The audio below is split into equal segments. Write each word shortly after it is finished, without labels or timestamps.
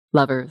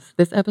Lovers,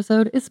 this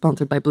episode is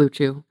sponsored by Blue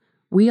Chew.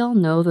 We all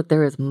know that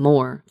there is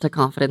more to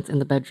confidence in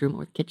the bedroom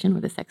or the kitchen or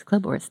the sex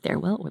club or a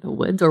stairwell or the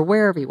woods or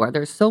wherever you are.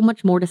 There's so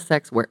much more to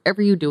sex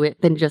wherever you do it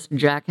than just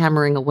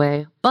jackhammering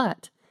away.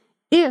 But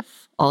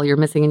if all you're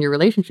missing in your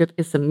relationship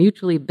is some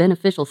mutually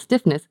beneficial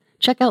stiffness,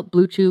 check out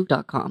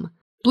BlueChew.com.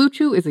 Blue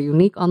Chew is a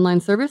unique online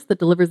service that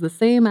delivers the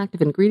same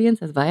active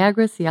ingredients as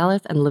Viagra,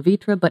 Cialis, and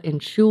Levitra, but in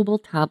chewable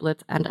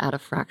tablets and at a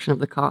fraction of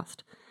the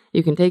cost.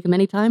 You can take them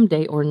anytime,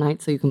 day or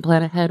night, so you can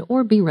plan ahead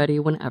or be ready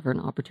whenever an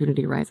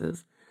opportunity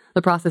arises.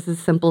 The process is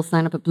simple.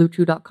 Sign up at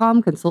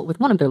BlueChew.com, consult with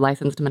one of their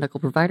licensed medical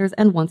providers,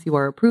 and once you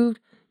are approved,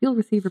 you'll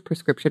receive a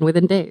prescription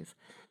within days.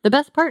 The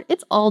best part,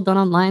 it's all done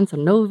online, so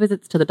no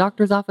visits to the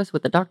doctor's office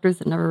with the doctors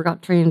that never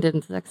got trained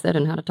in sex ed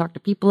and how to talk to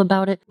people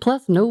about it,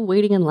 plus no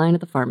waiting in line at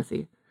the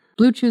pharmacy.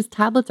 Blue Chew's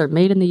tablets are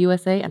made in the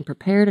USA and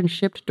prepared and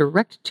shipped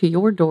direct to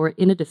your door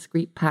in a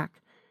discreet pack.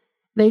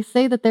 They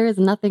say that there is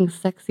nothing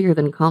sexier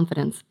than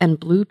confidence, and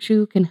Blue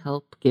Chew can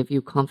help give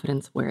you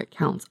confidence where it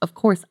counts. Of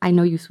course, I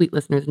know you sweet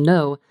listeners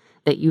know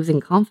that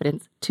using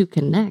confidence to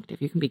connect,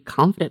 if you can be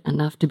confident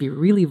enough to be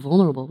really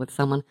vulnerable with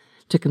someone,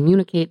 to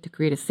communicate, to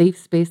create a safe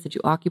space that you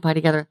occupy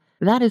together,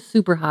 that is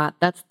super hot.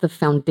 That's the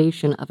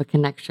foundation of a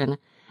connection.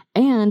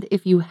 And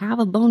if you have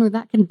a boner,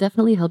 that can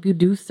definitely help you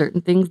do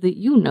certain things that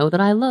you know that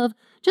I love,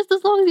 just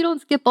as long as you don't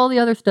skip all the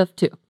other stuff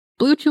too.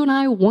 Blue Chew and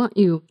I want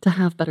you to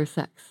have better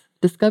sex.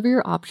 Discover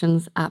your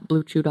options at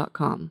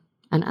BlueChew.com.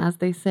 And as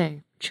they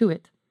say, chew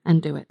it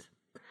and do it.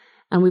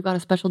 And we've got a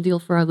special deal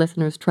for our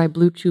listeners. Try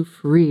Blue Chew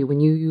free when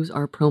you use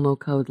our promo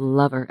code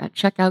LOVER. At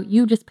checkout,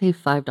 you just pay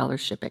 $5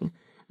 shipping.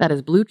 That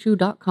is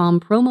BlueChew.com,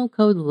 promo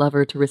code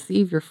LOVER to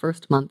receive your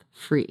first month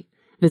free.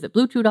 Visit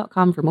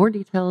BlueChew.com for more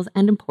details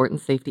and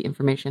important safety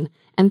information.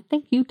 And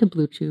thank you to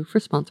Blue Chew for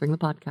sponsoring the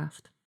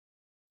podcast.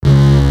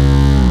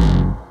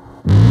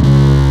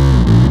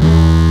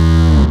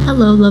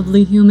 Hello,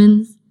 lovely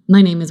humans.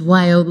 My name is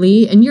Wyo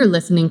Lee, and you're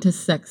listening to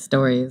Sex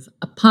Stories,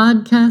 a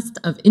podcast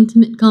of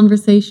intimate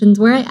conversations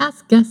where I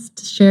ask guests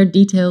to share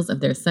details of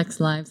their sex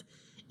lives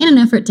in an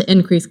effort to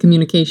increase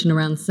communication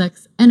around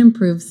sex and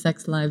improve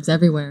sex lives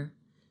everywhere.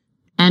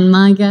 And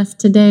my guest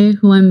today,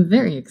 who I'm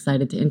very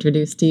excited to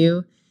introduce to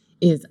you,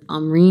 is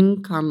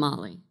Amreen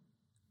Karmali.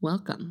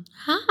 Welcome.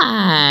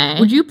 Hi.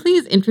 Would you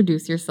please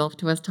introduce yourself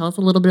to us? Tell us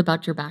a little bit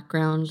about your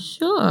background.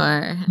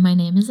 Sure. My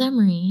name is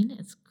Amreen.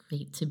 It's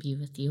great to be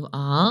with you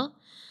all.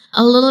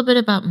 A little bit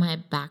about my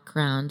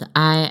background.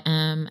 I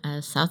am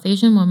a South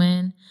Asian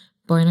woman,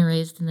 born and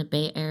raised in the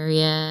Bay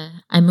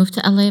Area. I moved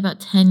to LA about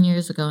 10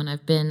 years ago, and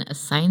I've been a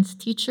science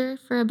teacher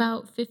for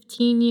about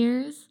 15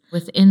 years.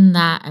 Within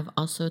that, I've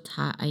also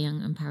taught a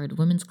young empowered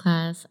women's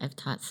class. I've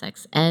taught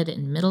sex ed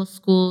in middle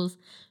schools.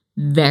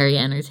 Very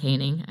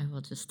entertaining, I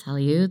will just tell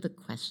you. The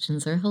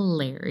questions are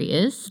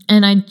hilarious.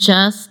 And I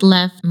just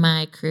left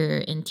my career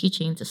in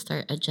teaching to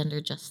start a gender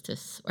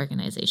justice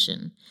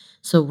organization.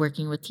 So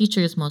working with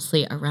teachers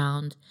mostly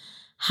around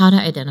how to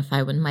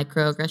identify when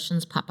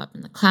microaggressions pop up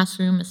in the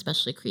classroom,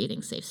 especially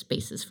creating safe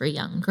spaces for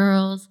young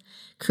girls,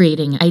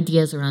 creating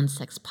ideas around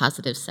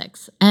sex-positive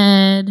sex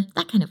ed,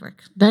 that kind of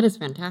work. That is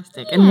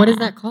fantastic. Yeah. And what is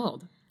that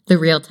called? The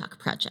Real Talk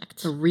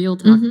Project. The Real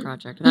Talk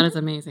Project. That is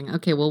amazing.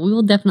 Okay, well, we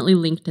will definitely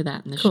link to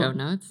that in the show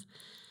notes.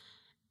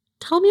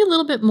 Tell me a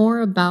little bit more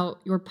about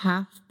your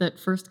path that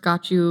first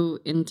got you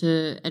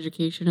into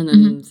education and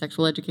then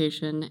sexual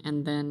education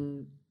and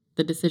then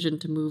the decision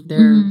to move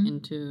there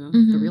into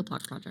the Real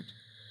Talk Project.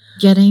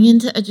 Getting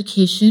into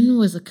education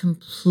was a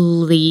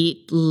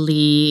completely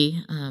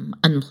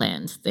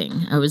unplanned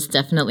thing. I was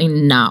definitely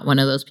not one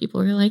of those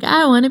people who were like,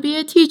 I want to be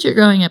a teacher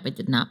growing up. I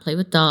did not play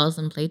with dolls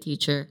and play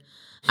teacher.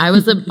 I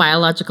was a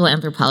biological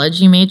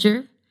anthropology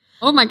major.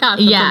 Oh my gosh,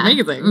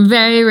 that's amazing.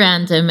 Very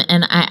random.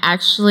 And I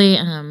actually,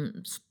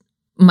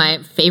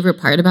 my favorite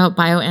part about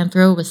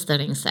bioanthro was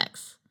studying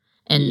sex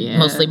and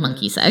mostly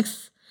monkey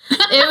sex.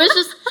 It was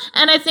just,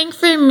 and I think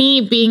for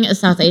me, being a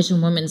South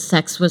Asian woman,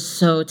 sex was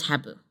so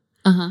taboo.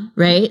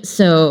 Right?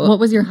 So what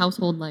was your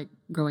household like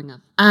growing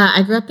up?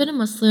 I grew up in a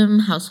Muslim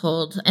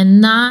household, and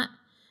not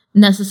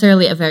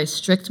necessarily a very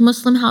strict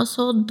Muslim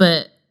household,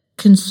 but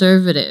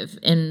conservative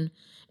in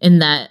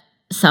that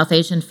South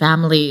Asian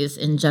families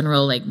in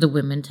general, like the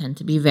women tend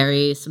to be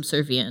very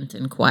subservient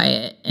and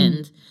quiet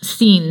and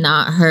seen,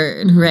 not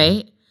heard,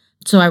 right?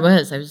 So I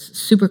was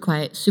super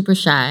quiet, super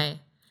shy,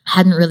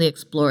 hadn't really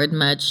explored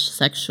much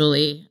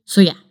sexually.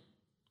 So yeah.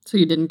 So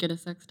you didn't get a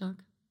sex talk?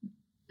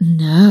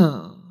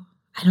 No.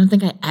 I don't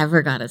think I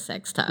ever got a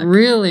sex talk.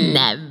 Really?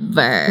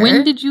 Never.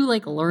 When did you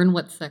learn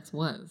what sex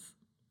was?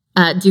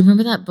 Do you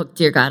remember that book,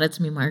 Dear God, It's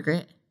Me,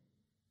 Margaret?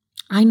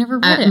 I never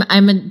read it.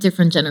 I'm a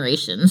different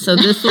generation. So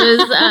this was,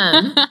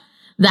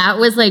 that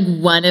was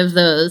one of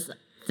those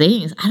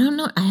things. I don't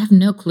know. I have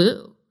no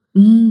clue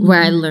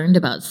where I learned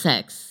about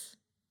sex.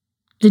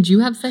 Did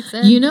you have sex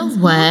ed? You know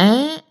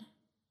what?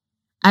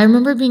 I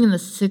remember being in the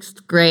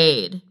 6th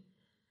grade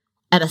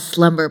at a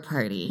slumber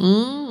party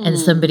and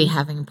somebody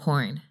having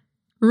porn.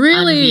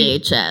 Really? On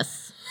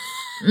VHS.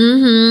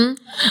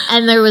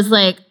 And there was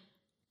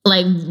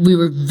like we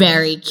were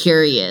very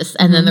curious.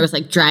 And then there was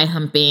like dry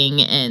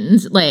humping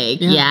and like,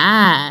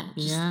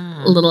 just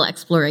a little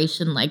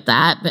exploration like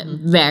that, but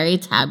very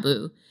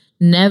taboo.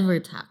 Never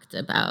talked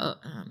about,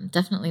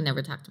 definitely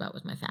never talked about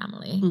with my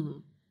family.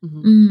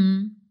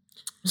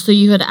 So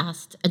you had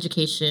asked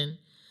education.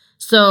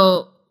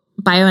 So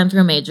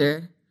bioanthro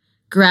major,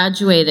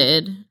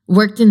 graduated,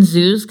 worked in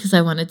zoos because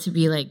I wanted to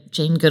be like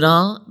Jane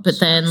Goodall, but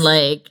then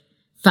like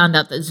found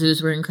out that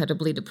zoos were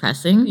incredibly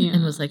depressing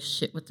and was like,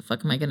 shit, what the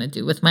fuck am I going to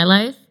do with my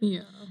life?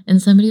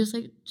 And somebody was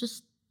like,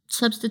 just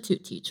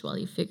substitute teach while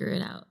you figure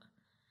it out.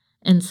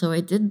 And so I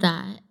did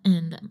that,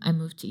 and I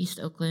moved to East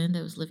Oakland.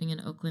 I was living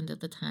in Oakland at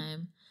the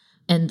time,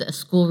 and a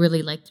school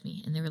really liked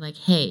me, and they were like,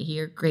 hey,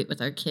 you're great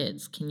with our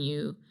kids. Can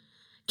you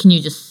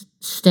just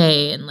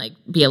stay and like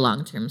be a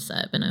long-term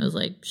sub? And I was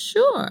like,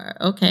 sure,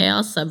 okay,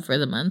 I'll sub for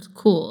the month,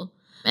 cool.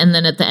 And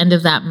then at the end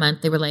of that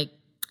month, they were like,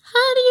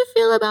 how do you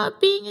feel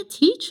about being a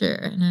teacher?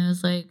 And I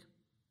was like,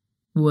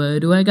 what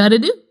do I got to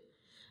do?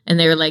 And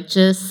they were like,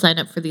 just sign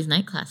up for these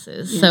night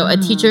classes. So a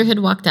teacher had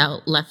walked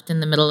out, left in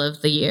the middle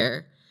of the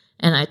year,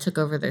 and I took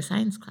over their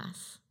science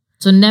class.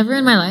 So never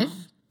in my life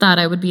thought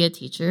I would be a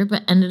teacher,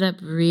 but ended up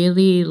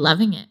really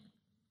loving it.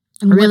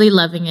 And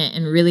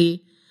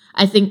really,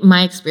 I think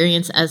my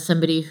experience as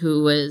somebody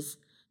who was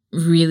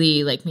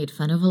really like made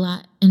fun of a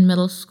lot in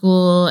middle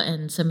school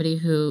and somebody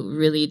who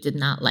really did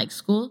not like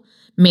school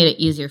made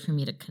it easier for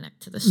me to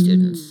connect to the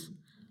students.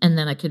 And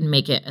then I could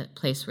make it a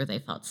place where they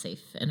felt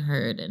safe and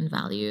heard and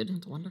valued.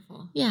 That's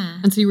wonderful. Yeah.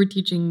 And so you were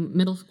teaching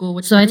middle school?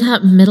 So grade? I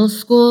taught middle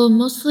school,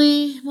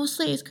 mostly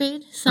 8th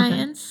grade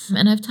science. Okay.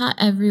 And I've taught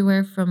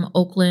everywhere from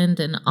Oakland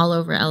and all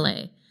over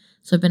LA.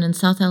 So I've been in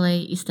South LA,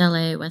 East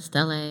LA, West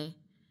LA.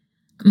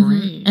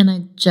 Great. And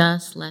I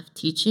just left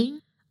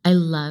teaching. I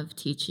love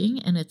teaching,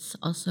 and it's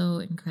also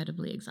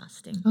incredibly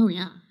exhausting. Oh,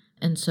 yeah.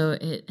 And so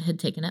it had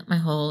taken up my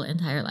whole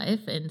entire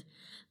life. And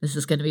this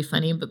is going to be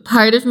funny, but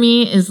part of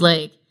me is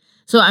like,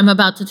 so I'm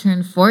about to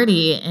turn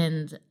 40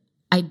 and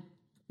I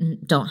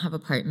don't have a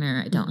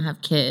partner. I don't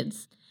have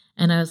kids.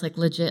 And I was like,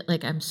 legit,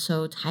 like I'm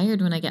so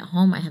tired when I get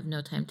home. I have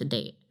no time to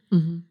date.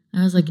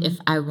 I was like, if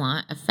I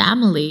want a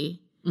family,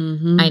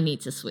 I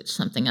need to switch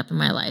something up in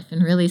my life.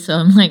 And really, so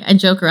I'm like, I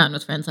joke around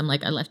with friends. I'm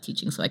like, I left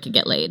teaching so I could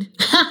get laid.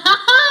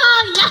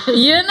 Yes.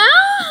 You know?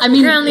 I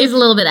mean, girl needs a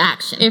little bit of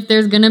action. If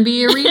there's going to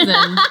be a reason,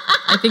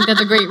 I think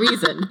that's a great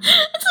reason.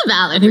 It's a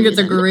valid reason. It's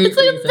a great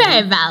reason. It's a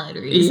very valid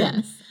reason.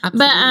 Yes. Absolutely.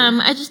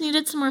 But I just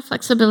needed some more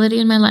flexibility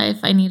in my life.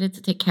 I needed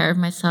to take care of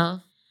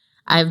myself.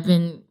 I've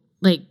been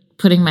like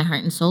putting my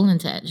heart and soul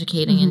into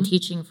educating and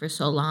teaching for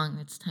so long.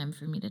 It's time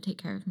for me to take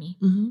care of me.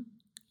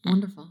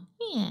 Wonderful.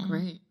 Yeah.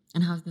 Great.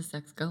 And how's the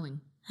sex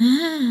going?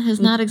 Has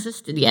not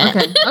existed yet.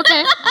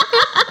 Okay.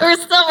 We're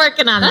still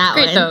working on that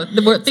great, one. Though.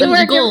 It's a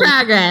work in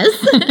progress.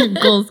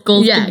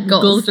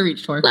 Goals to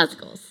reach for. Lots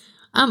of goals.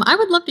 I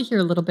would love to hear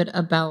a little bit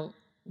about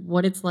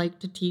what it's like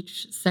to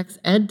teach sex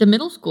ed to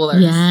middle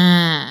schoolers.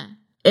 Yeah.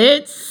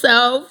 It's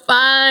so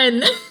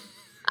fun.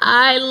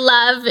 I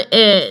love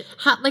it.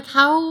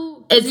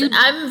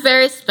 I'm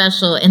very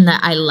special in that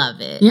I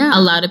love it. Yeah.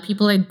 A lot of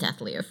people are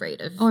deathly afraid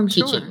of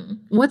teaching. Sure.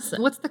 What's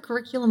the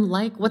curriculum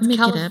like? What's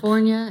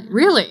California?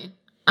 Really?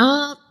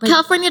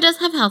 California does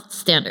have health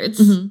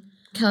standards.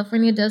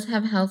 California does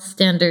have health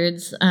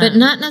standards, but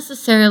not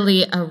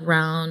necessarily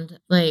around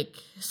like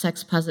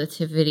sex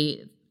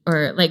positivity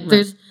or like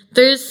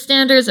there's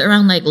standards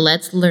around like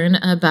let's learn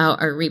about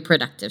our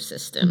reproductive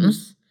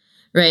systems.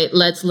 Right?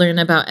 Let's learn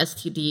about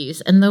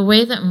STDs. And the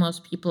way that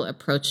most people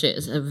approach it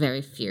is a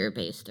very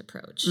fear-based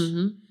approach,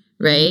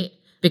 right?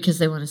 Because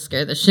they want to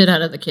scare the shit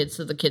out of the kids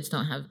so the kids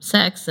don't have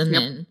sex. And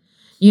then,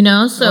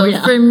 so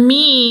for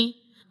me,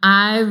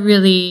 I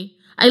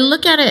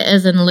look at it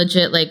as in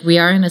legit, like we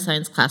are in a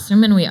science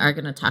classroom and we are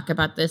going to talk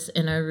about this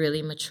in a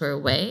really mature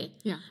way,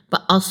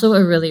 but also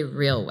a really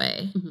real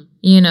way,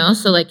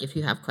 So like if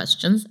you have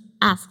questions,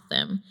 ask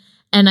them.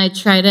 And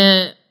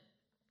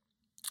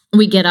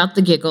we get out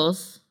the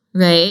giggles.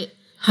 Right?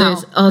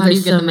 There's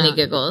so many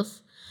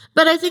giggles.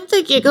 But I think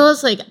the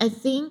giggles,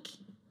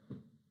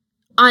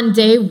 on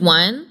day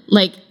one,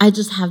 like I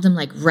just have them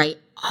like write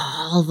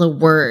all the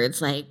words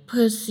like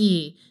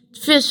pussy,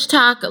 fish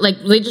talk,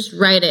 like they just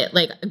write it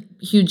like a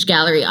huge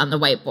gallery on the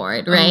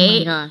whiteboard,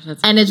 right? Oh my gosh,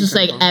 that's and it's just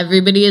incredible. like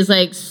everybody is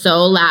like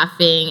so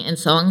laughing and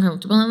so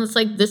uncomfortable. And it's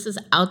like, this is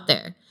out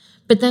there.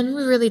 But then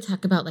we really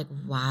talk about like,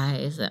 why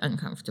is it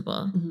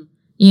uncomfortable?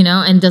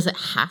 And does it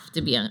have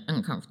to be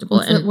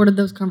uncomfortable? What do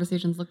those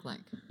conversations look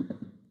like?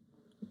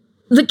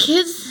 The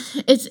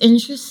kids, it's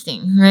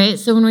interesting, right?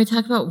 So when we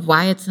talk about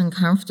why it's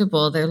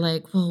uncomfortable, they're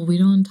like, well, we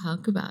don't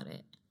talk about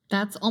it.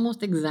 That's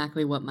almost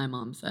exactly what my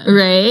mom said.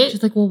 Right?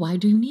 She's like, well, why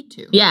do you need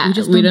to? Yeah,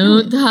 we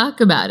don't talk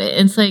about it.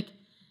 And it's like,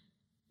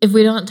 if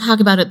we don't talk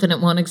about it, then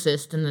it won't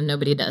exist, and then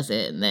nobody does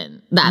it, and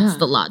then that's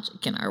the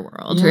logic in our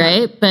world,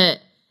 right? But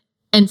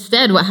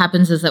instead, what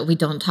happens is that we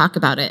don't talk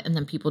about it, and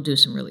then people do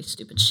some really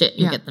stupid shit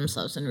and get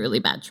themselves in really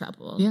bad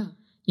trouble. Yeah.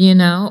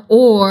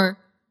 Or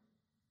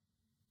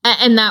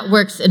And that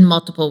works in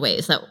multiple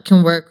ways. That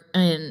can work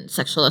in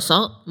sexual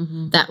assault.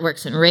 That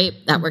works in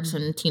rape. That works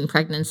in teen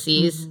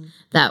pregnancies.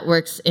 That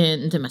works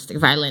in domestic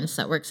violence.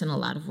 That works in a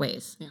lot of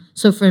ways. Yeah.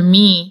 So for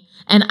me,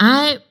 and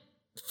I,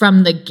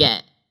 from the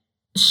get,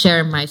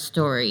 share my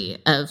story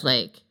of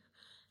like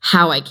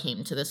how I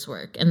came to this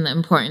work and the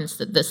importance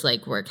that this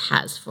like work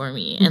has for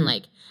me. And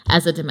like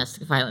as a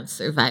domestic violence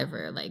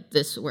survivor, like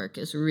this work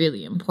is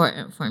really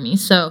important for me.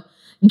 So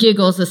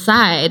giggles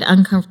aside,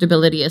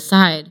 uncomfortability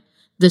aside,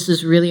 this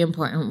is really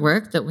important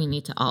work that we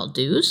need to all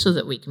do so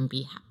that we can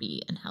be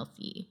happy and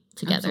healthy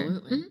together.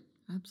 Absolutely.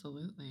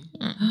 Absolutely.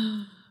 Yeah.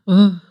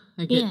 Oh,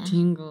 I get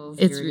tingles.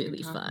 It's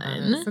really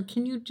fun. So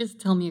can you just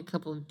tell me a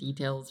couple of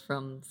details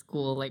from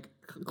school, like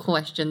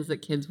questions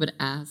that kids would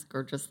ask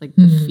or just like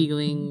the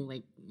feeling,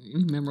 like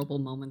memorable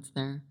moments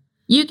there?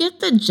 You get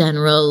the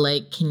general,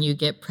 like, can you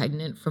get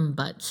pregnant from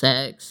butt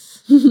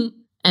sex?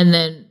 And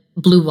then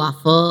blue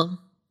waffle.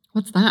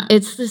 What's that?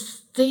 It's this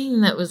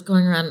thing that was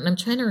going around, and I'm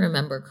trying to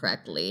remember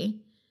correctly.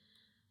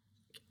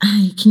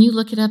 Can you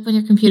look it up on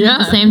your computer at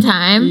the same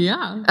time?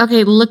 Yeah.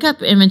 Okay, look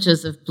up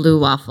images of blue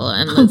waffle,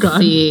 and let's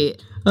see.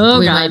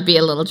 We might be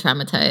a little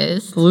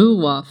traumatized.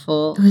 Blue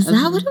waffle. Was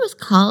that what it was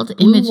called?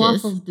 Blue Images.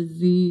 waffle's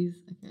disease.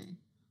 Okay.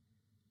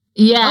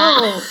 Yeah.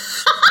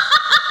 Oh.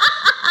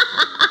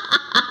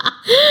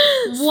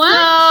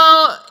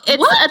 What? So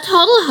it's a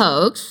total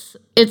hoax.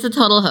 It's a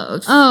total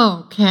hoax.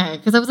 Oh, okay.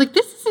 Because I was like,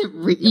 this isn't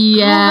real.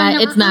 Yeah,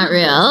 it's not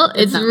real.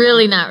 It's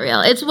really not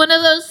real. It's one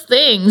of those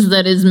things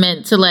that is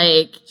meant to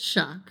like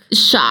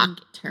shock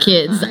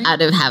kids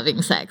out of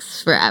having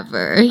sex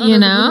forever. You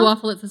know, blue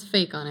waffle. It says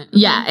fake on it.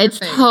 Yeah, it's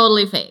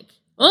totally fake.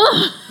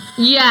 Oh,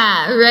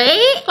 yeah,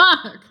 right.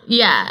 Fuck.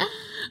 Yeah.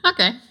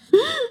 Okay.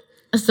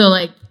 So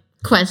like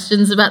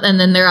questions about, and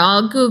then they're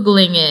all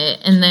Googling it,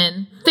 and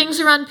then things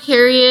around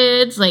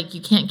periods, like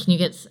can you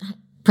get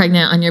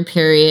pregnant on your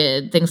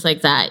period, things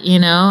like that, you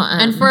know?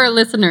 And for our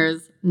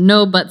listeners,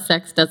 no butt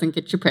sex doesn't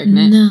get you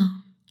pregnant. No.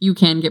 You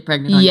can get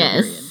pregnant on your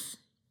period.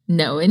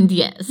 No and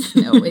yes.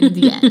 No and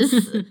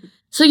yes.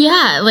 So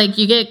yeah, like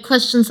you get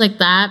questions like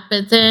that,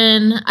 but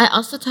then I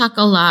also talk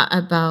a lot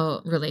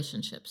about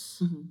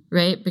relationships,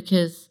 right?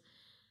 Because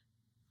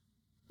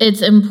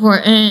it's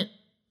important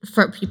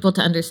for people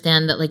to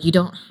understand that like you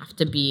don't have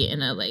to be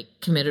in a like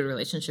committed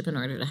relationship in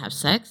order to have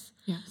sex.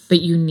 Yes. But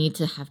you need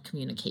to have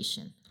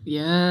communication.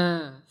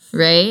 Yes.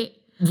 Right?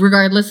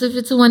 Regardless if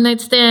it's a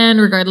one-night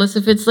stand, regardless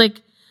if it's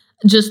like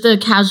just a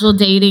casual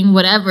dating,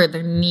 whatever,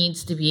 there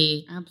needs to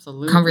be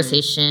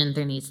conversation.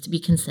 There needs to be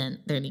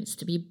consent. There needs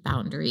to be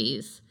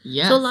boundaries.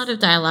 Yes. So a lot of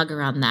dialogue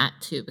around that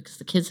too, because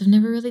the kids have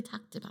never really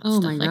talked about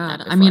stuff like that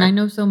before. I mean, I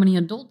know so many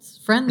adults,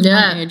 friends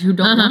my age, who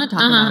don't want to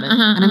talk about it.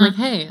 And I'm like,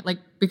 hey, like,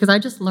 because I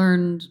just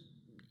learned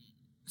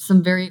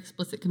some very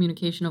explicit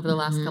communication over the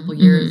last couple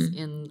years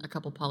in a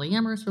couple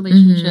polyamorous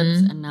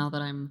relationships. And now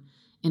that I'm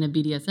in a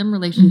BDSM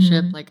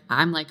relationship, like,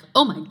 I'm like,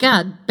 oh my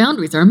God,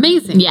 boundaries are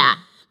amazing. Yeah.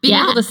 Being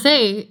able to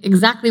say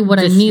exactly what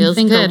this I need, feels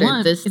think, good, or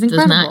want this is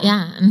incredible. Does not,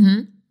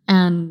 yeah.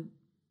 And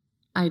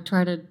I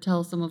try to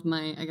tell some of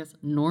my, I guess,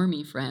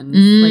 normie friends,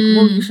 like,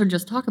 well, you should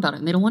just talk about it.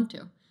 And they don't want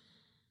to.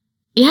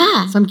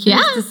 Yeah. So I'm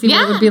curious to see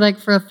what it would be like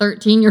for a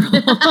 13-year-old.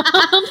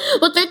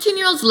 Well,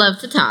 13-year-olds love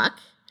to talk.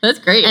 That's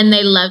great. And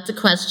they love to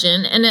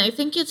question. And I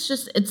think it's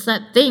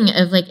that thing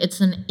of like, it's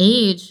an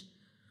age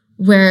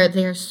where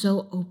they're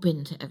so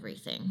open to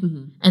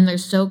everything. And they're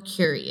so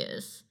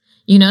curious.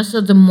 You know,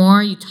 so the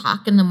more you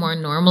talk and the more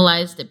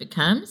normalized it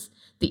becomes,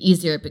 the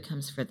easier it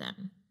becomes for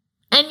them.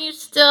 And you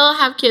still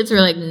have kids who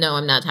are like, no,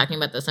 I'm not talking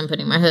about this. I'm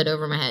putting my hood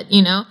over my head,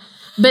 you know?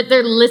 But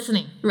they're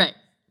listening. Right.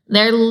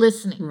 They're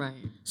listening.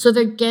 Right. So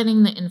they're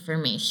getting the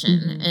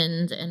information.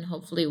 And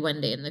hopefully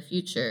one day in the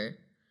future,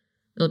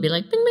 it'll be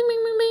like, bing, bing,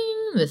 bing, bing,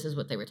 bing. This is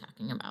what they were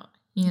talking about,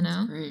 you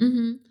know? That's great.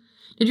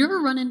 Did you ever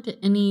run into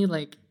any,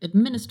 like,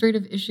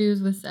 administrative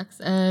issues with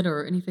sex ed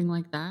or anything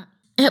like that?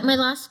 At my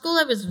last school,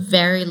 I was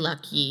very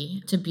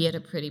lucky to be at a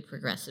pretty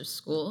progressive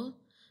school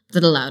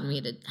that allowed me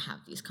to have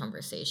these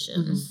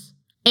conversations.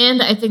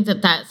 And I think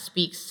that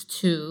speaks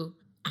to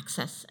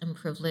access and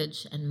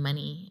privilege and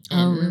money.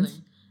 And really?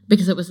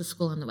 Because it was a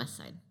school on the west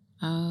side.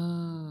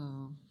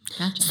 Oh,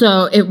 gotcha.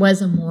 So it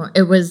was a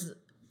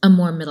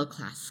more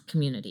middle-class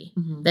community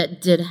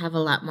that did have a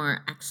lot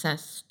more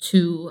access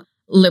to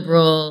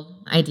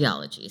liberal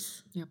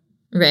ideologies. Yep.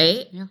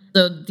 Right? Yeah.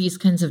 So these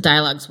kinds of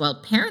dialogues,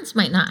 while parents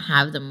might not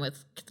have them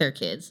with their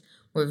kids,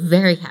 we're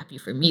very happy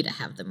for me to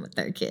have them with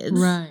their kids.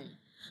 Right.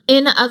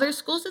 In other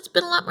schools, it's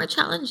been a lot more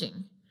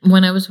challenging.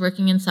 When I was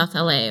working in South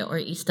LA or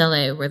East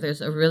LA, where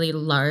there's a really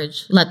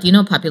large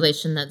Latino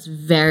population that's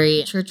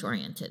very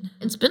church-oriented,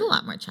 it's been a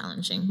lot more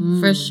challenging,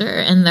 for sure.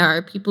 And there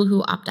are people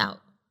who opt out.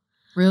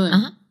 Really?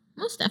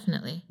 Most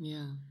definitely.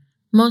 Yeah.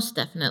 Most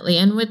definitely.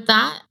 And with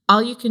that,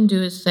 all you can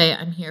do is say,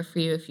 I'm here for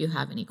you if you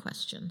have any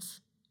questions.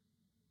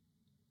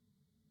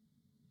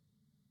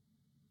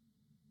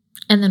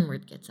 And then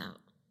word gets out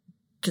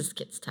because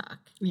kids talk.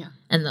 Yeah.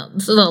 And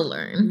they'll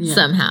learn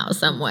somehow,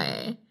 some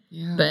way.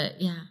 Yeah.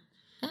 But yeah.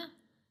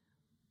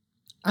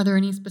 Are there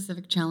any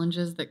specific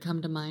challenges that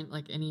come to mind?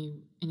 Like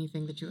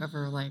anything that you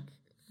ever like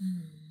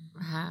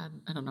had?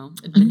 I don't know,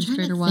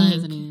 administrator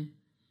wise.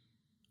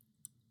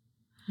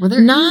 Were there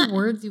any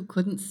words you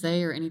couldn't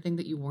say or anything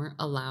that you weren't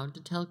allowed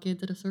to tell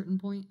kids at a certain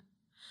point?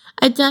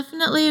 I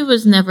definitely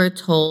was never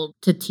told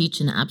to teach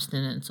an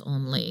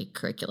abstinence-only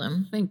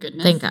curriculum. Thank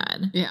goodness. Thank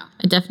God. Yeah.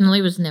 I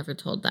definitely was never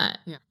told that.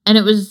 Yeah. And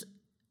it was,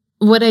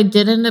 what I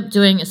did end up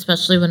doing,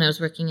 especially when I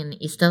was working in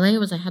East LA,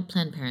 was I had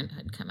Planned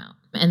Parenthood come out.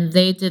 And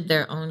they did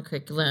their own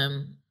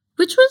curriculum,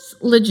 which was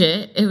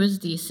legit. It was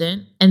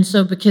decent. And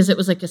so because it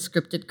was like a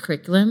scripted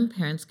curriculum,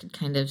 parents could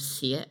kind of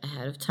see it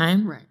ahead of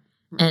time. Right.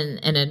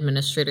 And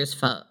administrators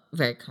felt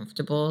very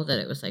comfortable that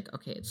it was like,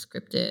 okay, it's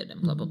scripted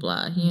and blah, blah,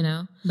 blah, you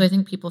know? So I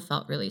think people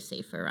felt really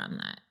safe around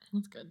that.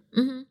 That's good.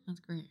 Mm-hmm. That's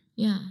great.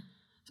 Yeah.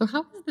 So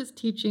how has this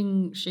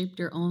teaching shaped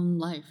your own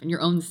life and your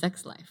own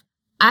sex life?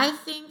 I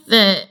think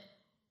that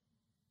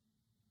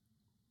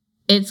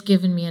it's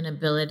given me an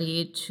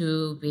ability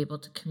to be able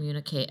to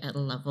communicate at a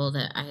level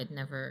that I had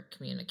never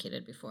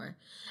communicated before.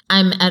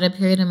 I'm at a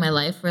period in my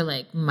life where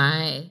like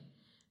my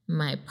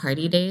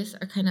party days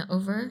are kind of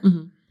over.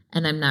 Mm-hmm.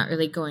 And I'm not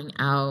really going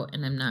out,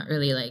 and I'm not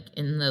really like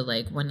in the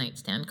like one night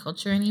stand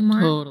culture anymore.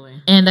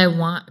 Totally. And I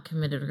want a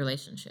committed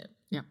relationship.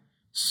 Yeah.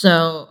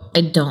 So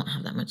I don't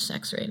have that much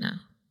sex right now,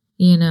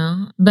 you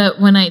know?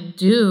 But when I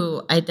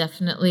do,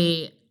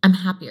 I'm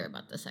happier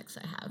about the sex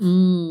I have.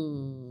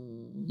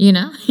 You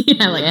know?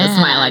 I like the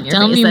smile on your face.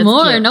 Tell me That's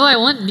more. cute. No, I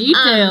want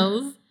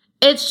details.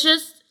 It's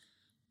just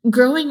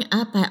growing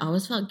up, I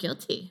always felt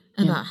guilty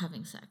about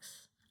having sex.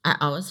 I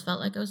always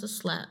felt like I was a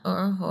slut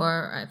or a whore.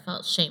 Or I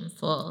felt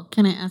shameful.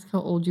 Can I ask how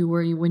old you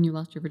were when you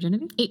lost your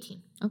virginity?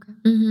 18. Okay.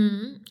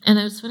 Mm-hmm. And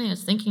it was funny. I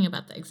was thinking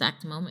about the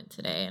exact moment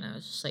today, and I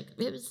was just like,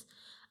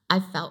 I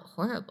felt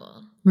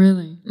horrible.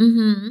 Really?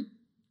 Mm-hmm.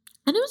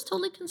 And it was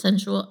totally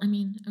consensual. I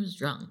mean, I was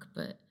drunk,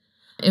 but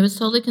it was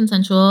totally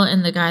consensual.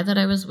 And the guy that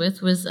I was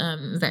with was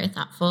very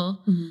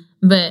thoughtful.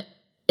 Mm-hmm. But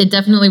it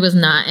definitely was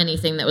not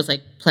anything that was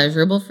like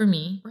pleasurable for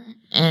me. Right.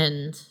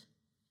 And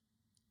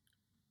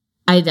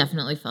I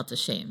definitely felt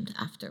ashamed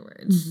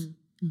afterwards,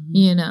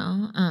 you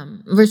know,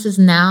 versus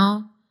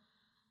now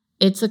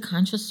it's a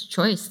conscious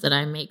choice that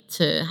I make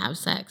to have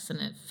sex, and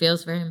it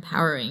feels very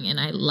empowering, and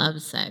I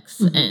love sex,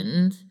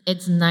 and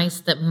it's nice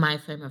that my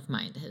frame of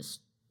mind has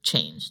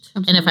changed.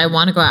 Absolutely. And if I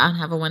want to go out and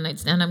have a one night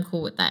stand, I'm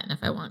cool with that. And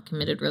if I want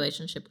committed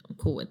relationship, I'm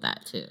cool with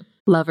that too.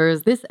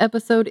 Lovers, this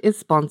episode is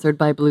sponsored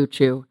by Blue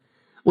Chew.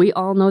 We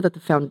all know that the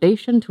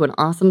foundation to an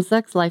awesome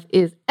sex life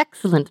is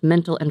excellent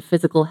mental and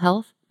physical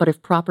health. But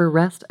if proper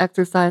rest,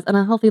 exercise, and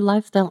a healthy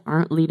lifestyle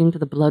aren't leading to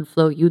the blood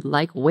flow you'd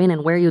like when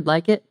and where you'd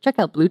like it, check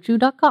out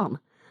BlueChew.com.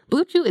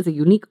 Blue Chew is a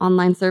unique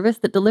online service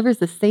that delivers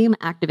the same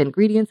active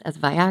ingredients as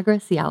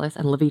Viagra, Cialis,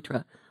 and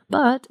Levitra,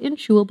 but in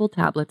chewable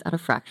tablets at a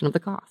fraction of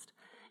the cost.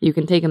 You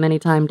can take them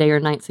anytime, day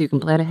or night, so you can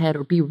plan ahead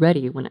or be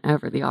ready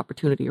whenever the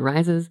opportunity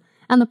arises.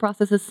 And the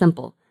process is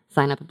simple.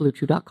 Sign up at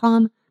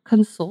BlueChew.com,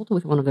 consult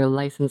with one of their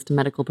licensed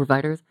medical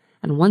providers,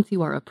 and once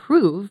you are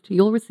approved,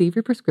 you'll receive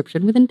your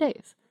prescription within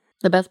days.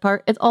 The best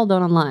part, it's all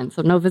done online,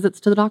 so no visits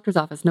to the doctor's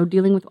office, no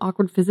dealing with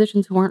awkward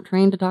physicians who aren't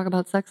trained to talk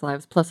about sex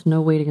lives, plus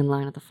no waiting in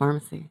line at the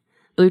pharmacy.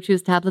 Blue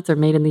Chew's tablets are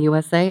made in the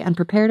USA and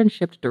prepared and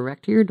shipped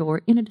direct to your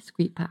door in a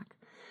discreet pack.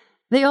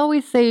 They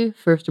always say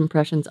first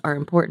impressions are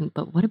important,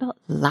 but what about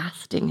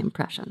lasting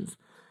impressions?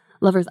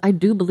 Lovers, I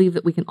do believe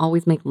that we can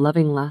always make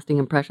loving, lasting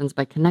impressions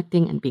by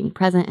connecting and being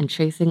present and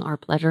chasing our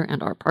pleasure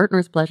and our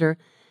partner's pleasure.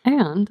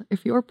 And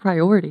if your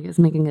priority is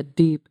making a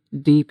deep,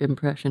 deep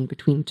impression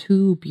between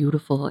two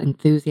beautiful,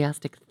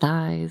 enthusiastic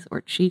thighs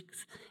or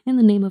cheeks in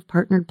the name of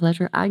partnered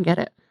pleasure, I get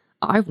it.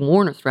 I've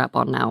worn a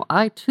strap-on now.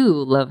 I, too,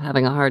 love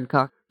having a hard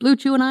cock. Blue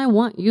Chew and I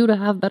want you to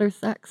have better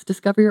sex.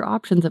 Discover your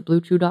options at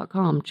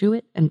BlueChew.com. Chew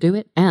it and do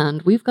it.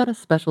 And we've got a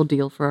special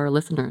deal for our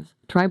listeners.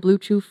 Try Blue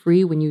Chew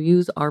free when you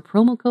use our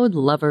promo code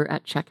LOVER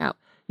at checkout.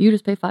 You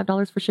just pay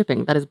 $5 for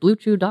shipping. That is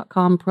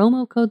BlueChew.com,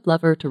 promo code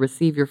LOVER to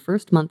receive your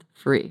first month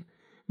free.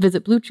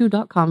 Visit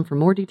BlueChew.com for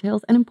more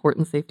details and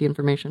important safety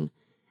information.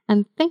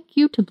 And thank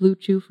you to Blue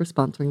Chew for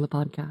sponsoring the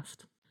podcast.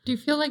 Do you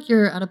feel like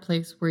you're at a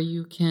place where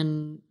you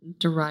can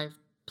derive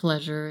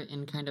pleasure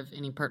in kind of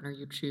any partner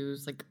you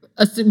choose? Like,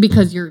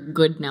 because you're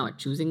good now at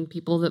choosing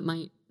people that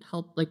might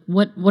help. Like,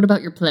 what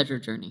about your pleasure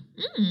journey?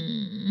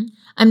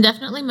 I'm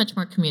definitely much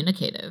more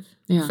communicative,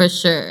 for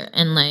sure.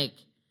 And like,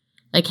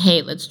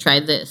 hey, let's try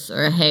this,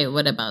 or hey,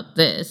 what about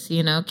this?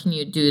 You know, can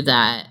you do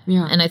that?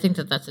 Yeah. And I think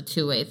that that's a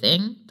two-way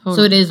thing. Totally.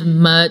 So it is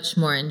much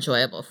more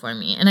enjoyable for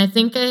me. And I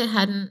think I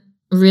hadn't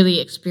really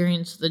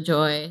experienced the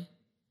joy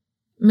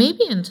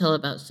maybe until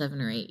about 7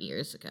 or 8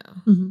 years ago.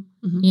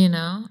 You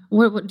know?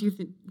 What do you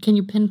think? Can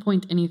you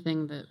pinpoint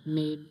anything that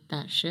made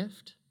that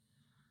shift?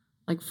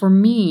 Like for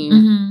me,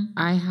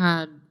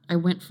 I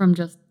went from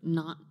just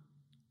not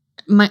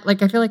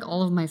I feel like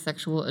all of my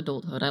sexual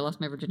adulthood, I lost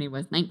my virginity when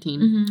I was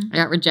 19. I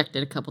got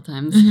rejected a couple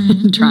times,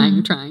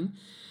 trying.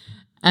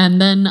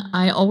 And then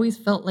I always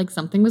felt like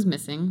something was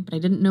missing, but I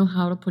didn't know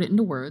how to put it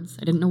into words.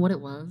 I didn't know what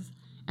it was.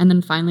 And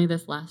then finally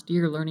this last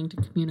year, learning to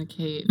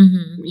communicate,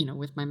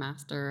 with my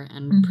master,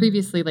 and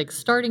previously like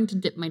starting to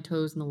dip my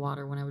toes in the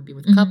water when I would be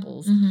with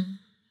couples.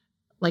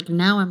 Like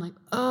now I'm like,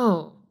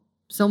 oh,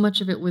 so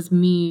much of it was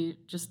me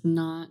just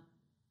not,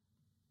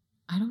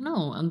 I don't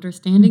know,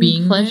 understanding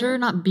being pleasure, there?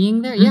 Not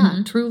being there. Yeah,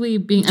 truly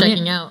being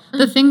Checking out.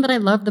 The thing that I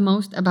love the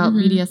most about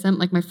BDSM,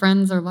 like my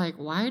friends are like,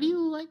 why do you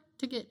like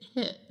to get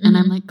hit? And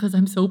I'm like, because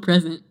I'm so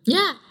present.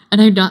 Yeah. And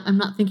I'm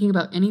not thinking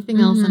about anything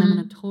else, and I'm in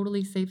a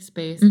totally safe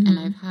space, and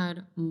I've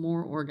had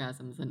more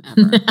orgasms than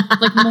ever.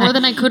 Like more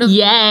than I could have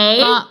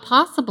thought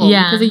possible.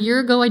 Yeah. Because a year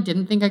ago I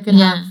didn't think I could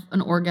have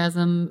an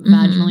orgasm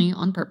vaginally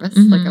on purpose.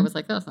 Like I was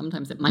like, oh,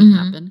 sometimes it might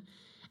happen.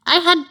 I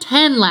had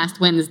 10 last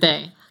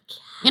Wednesday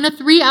in a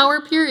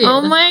 3-hour period.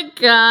 Oh my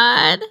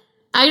God.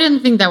 I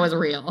didn't think that was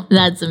real.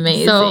 That's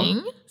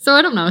amazing. So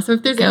I don't know. So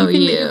if there's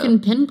anything that you can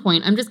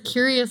pinpoint, I'm just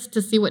curious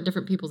to see what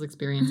different people's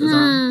experiences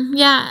are.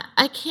 Yeah,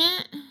 I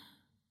can't.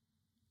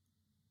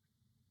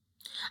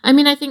 I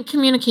mean, I think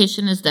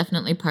communication is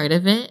definitely part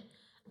of it.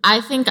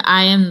 I think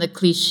I am the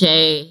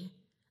cliche,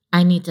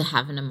 I need to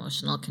have an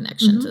emotional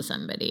connection to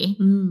somebody.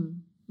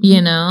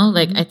 You know?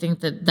 Like, I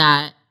think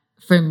that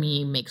for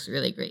me makes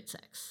really great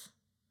sex.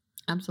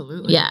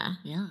 Absolutely. Yeah.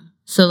 Yeah.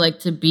 So, like,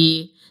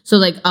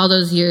 all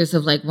those years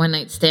of, like,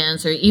 one-night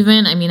stands, or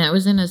even, I mean, I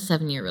was in a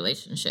 7-year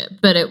relationship,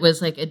 but it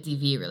was, like, a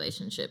DV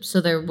relationship.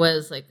 So there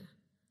was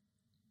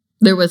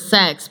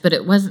sex, but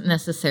it wasn't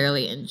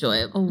necessarily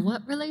enjoyable. A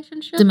what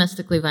relationship?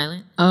 Domestically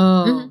violent.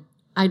 Oh.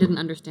 I didn't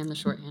understand the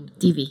shorthand.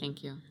 DV.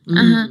 Thank you.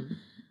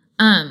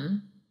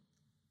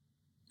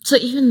 So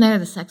even there,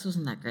 the sex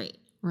wasn't that great.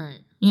 Right.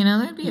 You know,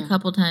 there'd be a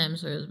couple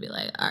times where it would be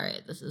like, all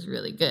right, this is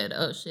really good.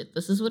 Oh, shit,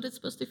 this is what it's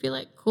supposed to feel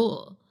like.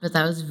 Cool. But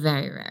that was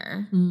very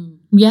rare.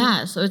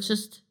 Yeah, so it's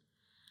just,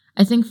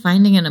 I think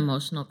finding an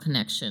emotional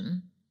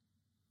connection.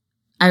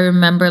 I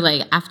remember,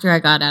 like, after I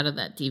got out of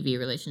that DV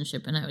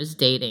relationship and I was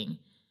dating,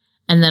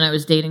 and then I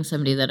was dating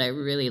somebody that I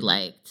really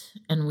liked,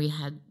 and we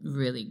had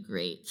really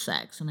great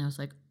sex, and I was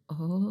like,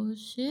 oh,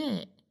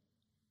 shit.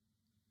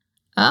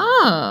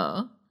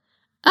 Oh,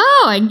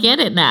 I get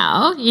it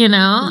now, you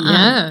know?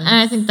 Yes. And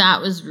I think that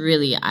was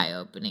really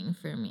eye-opening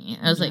for me.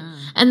 I was like,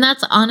 and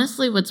that's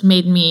honestly what's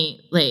made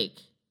me, like,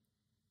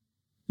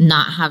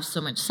 not have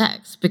so much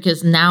sex.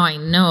 Because now I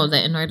know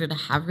that in order to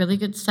have really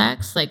good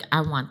sex, like,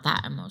 I want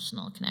that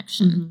emotional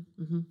connection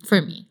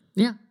for me.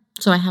 Yeah.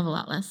 So I have a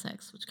lot less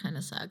sex, which kind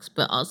of sucks.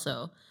 But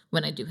also,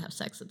 when I do have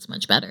sex, it's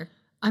much better.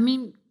 I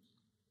mean,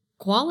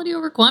 quality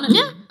over quantity.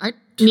 Yeah. I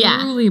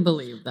truly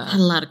believe that. I had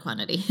a lot of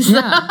quantity.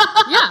 Yeah.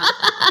 Yeah.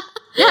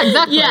 Yeah,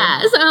 exactly. Yeah,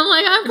 so I'm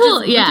like, I'm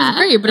cool. Which is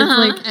great, but it's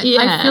like,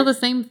 I feel the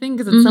same thing,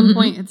 because at some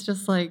point it's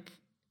just like,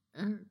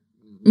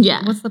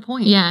 what's the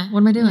point? Yeah. What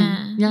am I doing?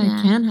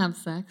 I can have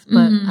sex,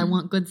 but I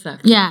want good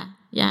sex. Yeah.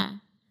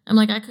 I'm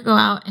like, I could go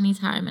out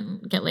anytime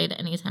and get laid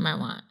anytime I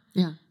want.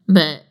 Yeah.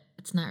 But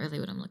it's not really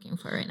what I'm looking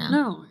for right now.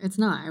 No, it's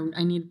not.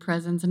 I need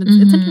presence. And it's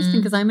interesting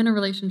because I'm in a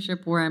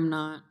relationship where I'm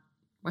not,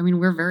 I mean,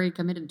 we're very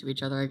committed to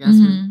each other, I guess.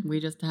 We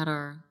just had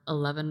our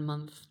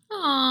 11-month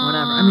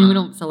whatever. I mean, we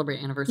don't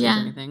celebrate anniversaries or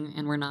anything,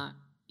 and we're not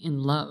in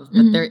love,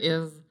 but there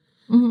is.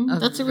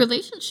 That's a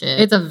relationship.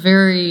 It's a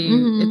very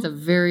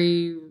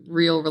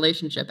real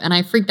relationship. And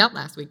I freaked out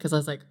last week because I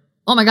was like,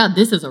 oh my God,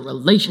 this is a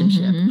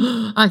relationship.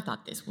 I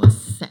thought this was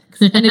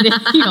sex. And it is,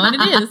 and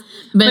it is.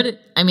 But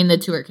I mean, the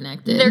two are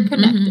connected. They're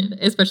connected,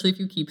 especially if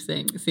you keep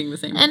seeing the same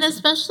thing. And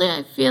especially,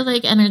 I feel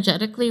like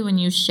energetically, when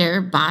you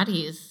share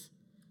bodies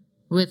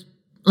with,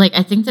 like,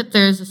 I think that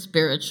there's a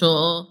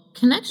spiritual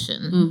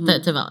connection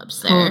that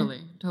develops there.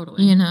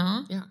 Totally. You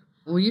know? Yeah.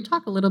 Will you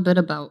talk a little bit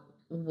about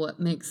what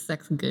makes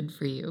sex good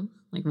for you?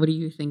 Like, what do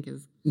you think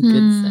is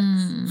good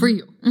sex for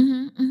you?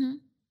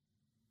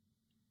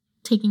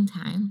 Taking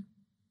time,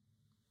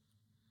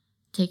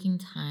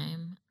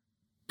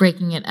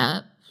 breaking it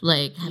up,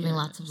 like having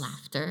lots of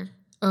laughter.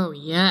 Oh,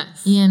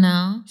 yes. You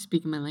know?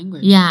 Speaking my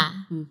language. Yeah.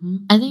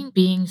 I think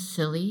being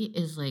silly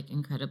is, like,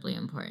 incredibly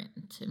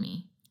important to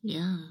me.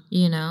 Yeah.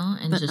 You know?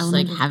 And that just,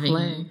 like,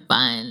 having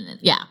fun.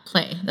 Yeah,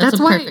 play. That's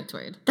a perfect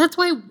word. That's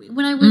why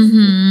when I was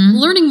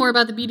learning more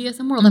about the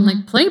BDSM world, I'm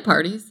like, play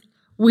parties.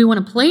 We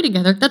want to play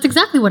together. That's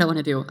exactly what I want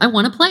to do. I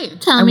want to play.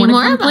 Tell me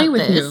more about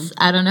this.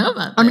 I don't know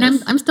about this. I mean,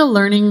 I'm still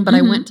learning, but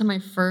I went to my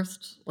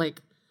first,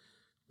 like,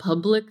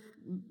 public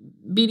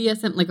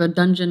BDSM, like a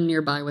dungeon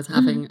nearby was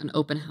having an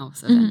open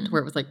house event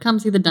where it was like, come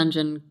see the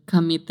dungeon,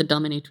 come meet the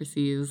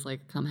dominatrices,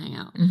 like, come hang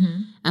out.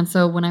 And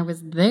so when I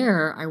was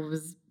there, I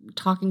was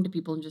talking to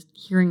people and just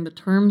hearing the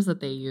terms that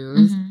they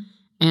use.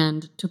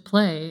 And to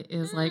play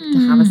is like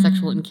to have a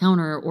sexual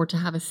encounter or to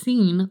have a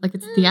scene. Like,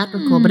 it's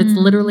theatrical, but it's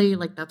literally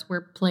like that's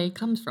where play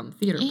comes from,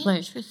 theater, play.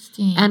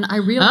 Interesting. And I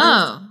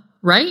realized,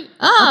 right?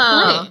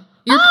 Oh. A play.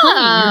 You're playing.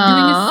 You're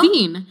doing a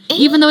scene,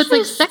 even though it's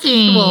like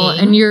sexual,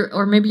 and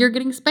or maybe you're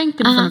getting spanked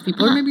in front of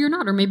people, or maybe you're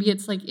not, or maybe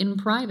it's like in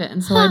private.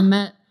 And so I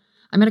met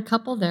a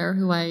couple there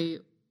who I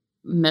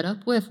met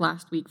up with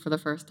last week for the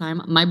first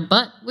time. My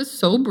butt was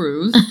so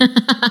bruised,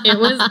 it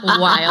was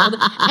wild,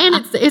 and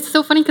it's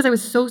so funny because I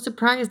was so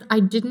surprised. I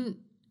didn't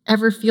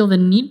ever feel the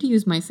need to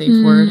use my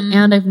safe word,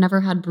 and I've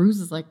never had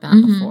bruises like that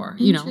before,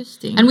 you know.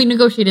 Interesting. And we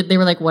negotiated. They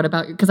were like, "What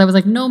about you?" Because I was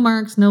like, "No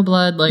marks, no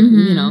blood, like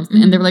you know."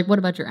 And they were like, "What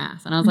about your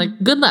ass?" And I was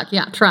like, "Good luck,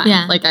 yeah, try."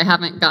 Yeah. Like I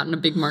haven't gotten a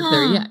big mark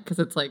there yet because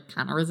it's like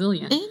kind of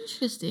resilient.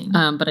 Interesting.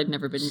 But I'd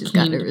never been She's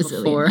caned got a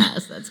resilient before.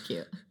 ass. That's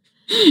cute.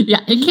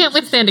 Yeah, it can't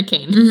withstand a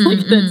cane.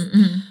 Like that's,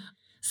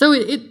 so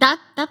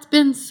that's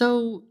been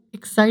so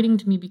exciting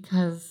to me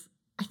because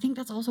I think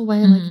that's also why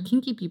I like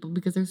kinky people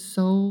because they're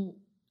so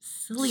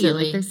silly.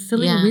 Like they're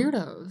silly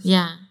weirdos.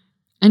 Yeah.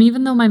 And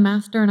even though my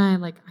master and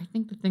I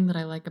think the thing that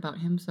I like about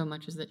him so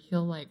much is that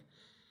he'll like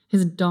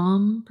his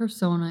dom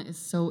persona is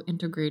so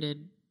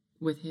integrated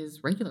with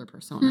his regular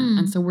persona.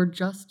 And so we're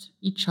just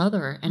each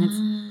other. And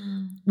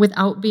it's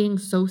without being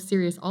so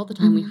serious all the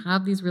time. We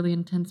have these really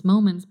intense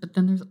moments, but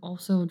then there's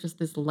also just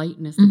this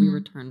lightness that we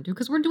return to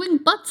because we're doing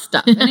butt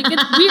stuff and it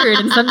gets weird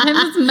and sometimes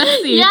it's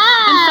messy. Yeah.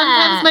 And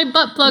sometimes my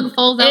butt plug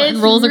falls out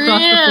and rolls across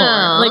the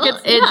floor.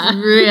 Like it's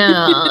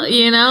real.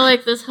 You know,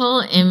 like this whole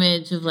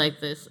image of like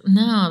this.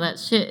 No, that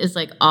shit is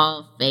like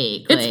all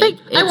fake. It's like,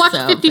 fake. I watched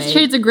 50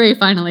 Shades of Grey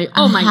finally.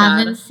 Oh my God. I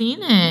haven't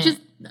seen it. It's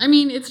just. I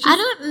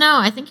don't know.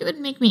 I think it would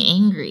make me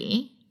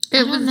angry.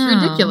 It was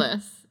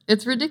ridiculous.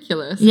 It's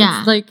ridiculous. Yeah.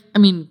 It's like,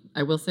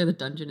 I will say the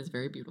dungeon is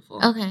very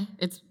beautiful. Okay.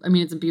 It's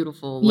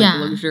beautiful, like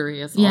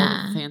luxurious, all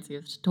the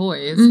fanciest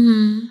toys.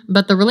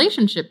 But the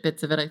relationship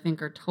bits of it, I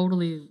think, are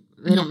totally,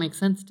 they don't make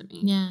sense to me.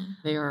 Yeah.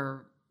 They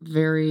are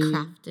very.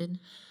 Crafted.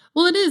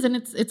 Well, it is. And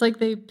it's like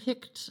they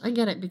picked, I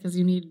get it, because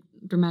you need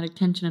dramatic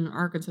tension in an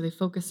arc. And so they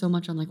focus so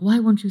much on like, why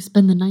won't you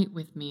spend the night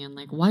with me? And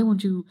like, why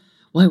won't you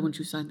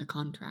sign the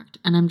contract?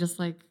 And I'm just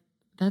like,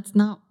 that's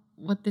not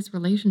what this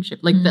relationship,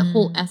 like the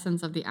whole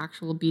essence of the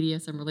actual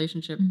BDSM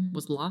relationship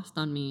was lost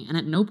on me. And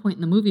at no point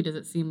in the movie does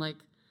it seem like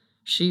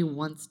she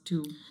wants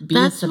to be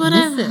That's what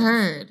I've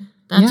heard.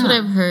 That's what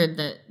I've heard.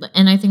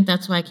 And I think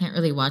that's why I can't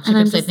really watch it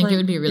because I think it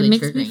would be really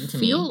triggering to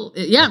me.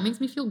 Yeah, it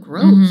makes me feel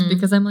gross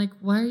because I'm like,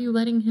 why are you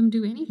letting him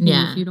do anything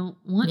if you don't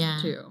want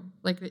to?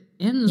 Like it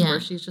ends where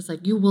she's just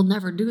like, you will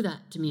never do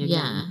that to me again.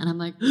 Yeah. And I'm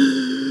like,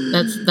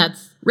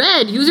 that's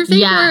Red, use your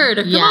safe word.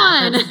 Come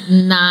on. That's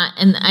not,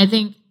 and I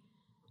think,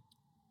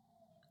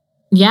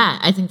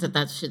 I think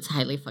that shit's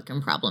highly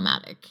fucking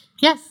problematic.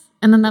 Yes.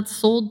 And then that's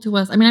sold to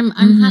us. I'm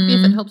happy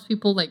if it helps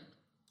people like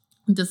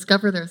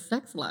discover their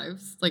sex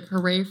lives. Like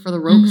hooray for the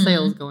rope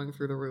sales going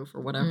through the roof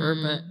or whatever.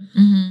 But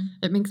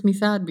it makes me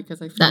sad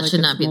because I feel that like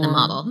should not be the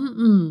model.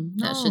 No.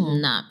 That should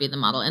not be the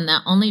model. And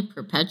that only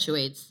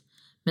perpetuates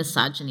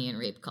misogyny and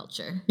rape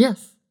culture.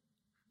 Yes.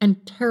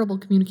 And terrible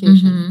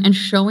communication. And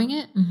showing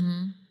it,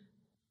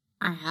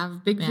 I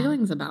have big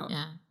feelings about.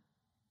 Yeah.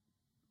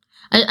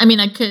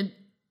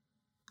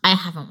 I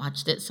haven't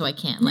watched it, so I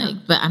can't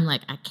but I'm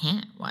like, I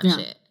can't watch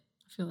it.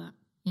 I feel that.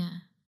 Yeah.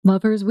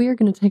 Lovers, we are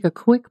going to take a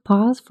quick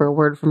pause for a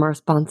word from our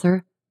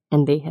sponsor,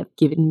 and they have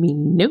given me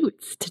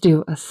notes to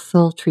do a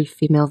sultry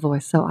female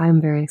voice, so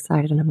I'm very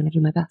excited and I'm going to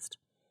do my best.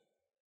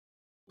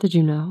 Did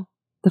you know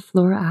the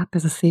Flora app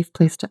is a safe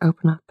place to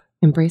open up,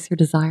 embrace your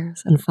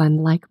desires, and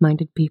find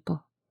like-minded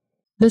people?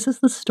 This is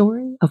the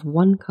story of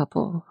one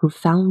couple who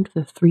found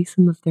the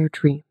threesome of their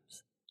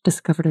dreams,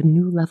 discovered a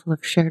new level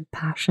of shared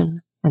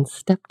passion, and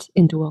stepped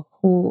into a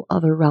whole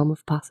other realm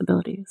of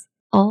possibilities,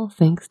 all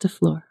thanks to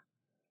Fleur.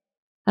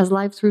 As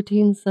life's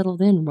routines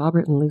settled in,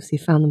 Robert and Lucy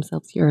found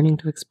themselves yearning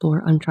to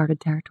explore uncharted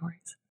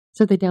territories.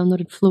 So they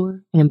downloaded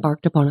Fleur and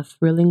embarked upon a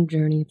thrilling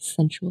journey of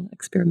sensual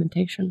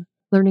experimentation,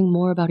 learning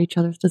more about each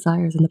other's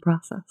desires in the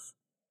process.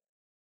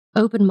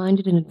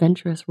 Open-minded and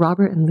adventurous,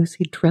 Robert and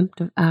Lucy dreamt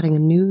of adding a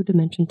new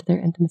dimension to their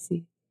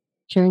intimacy,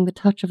 sharing the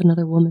touch of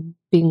another woman,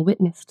 being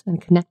witnessed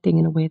and connecting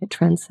in a way that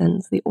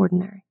transcends the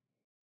ordinary.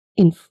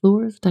 In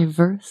Fleur's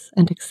diverse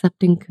and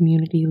accepting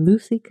community,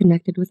 Lucy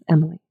connected with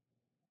Emily,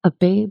 a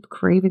babe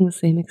craving the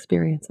same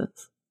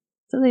experiences.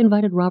 So they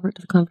invited Robert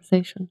to the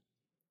conversation.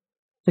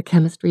 The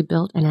chemistry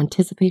built and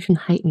anticipation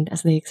heightened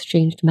as they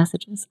exchanged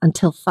messages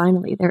until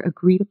finally their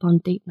agreed-upon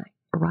date night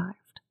arrived.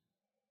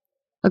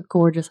 A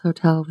gorgeous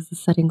hotel was the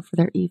setting for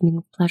their evening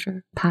of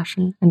pleasure,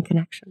 passion, and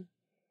connection,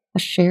 a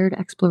shared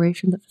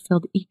exploration that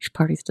fulfilled each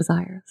party's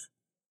desires.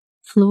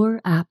 Fleur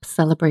app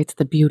celebrates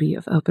the beauty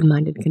of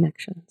open-minded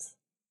connections.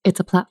 It's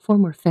a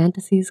platform where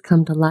fantasies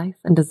come to life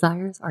and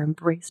desires are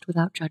embraced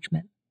without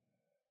judgment.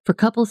 For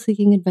couples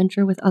seeking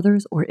adventure with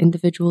others or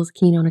individuals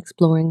keen on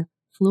exploring,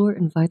 Fleur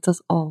invites us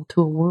all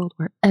to a world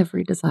where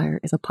every desire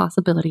is a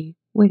possibility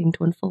waiting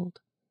to unfold.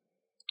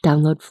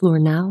 Download Fleur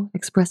now,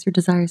 express your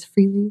desires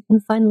freely,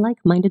 and find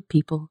like-minded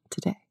people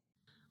today.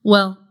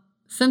 Well,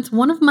 since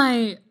one of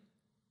my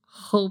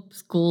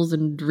hopes, goals,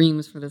 and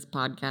dreams for this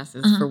podcast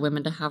is for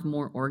women to have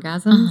more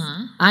orgasms,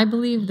 I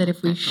believe that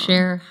if we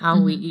share how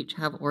we each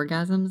have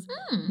orgasms,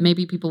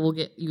 maybe people will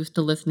get used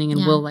to listening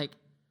and will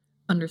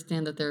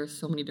understand that there are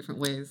so many different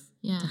ways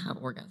to have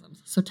orgasms.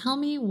 So tell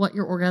me what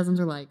your orgasms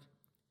are like.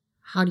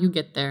 How do you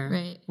get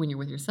there when you're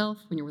with yourself,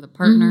 when you're with a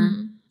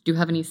partner? Do you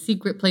have any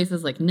secret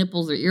places like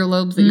nipples or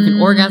earlobes that you can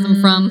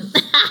orgasm from?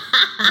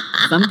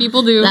 Some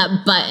people do.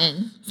 That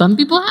button. Some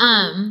people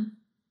have.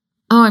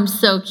 Oh, I'm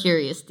so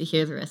curious to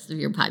hear the rest of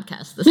your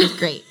podcast. This is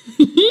great.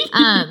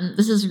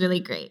 This is really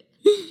great.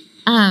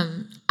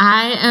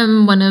 I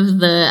am one of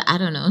the,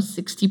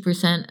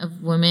 60%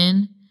 of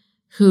women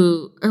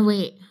who, or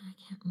wait, I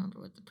can't remember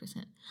what the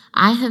percent.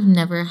 I have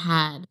never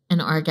had an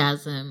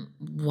orgasm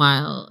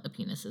while a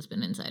penis has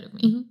been inside of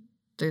me. Mm-hmm.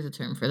 There's a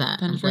term for that.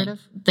 Penetrative?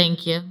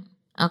 Thank you.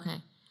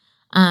 Okay.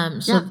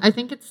 So I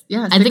think it's,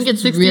 I think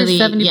it's 60 really,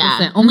 or 70%.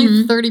 Yeah. Only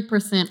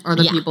 30% are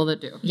the people that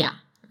do. Yeah.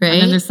 Right.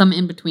 And then there's some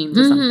in-betweens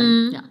or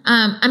something. Yeah.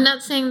 I'm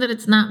not saying that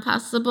it's not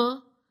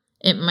possible.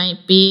 It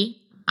might be.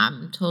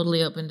 I'm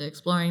totally open to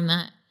exploring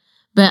that.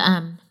 But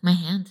my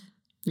hand.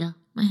 Yeah.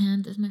 My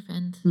hand is my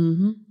friend.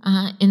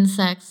 Mm-hmm. In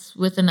sex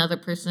with another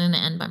person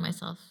and by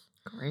myself.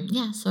 Great.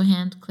 Yeah, so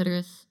hand,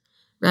 clitoris,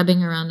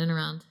 rubbing around and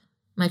around.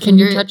 Can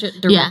you touch it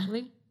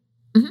directly?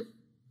 Yeah. Mm-hmm.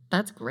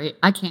 That's great.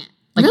 I can't.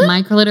 Like, really?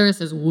 my clitoris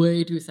is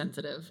way too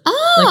sensitive.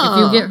 Oh. Like,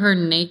 if you get her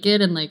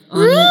naked and, like,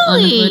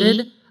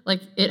 unhooded,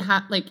 like,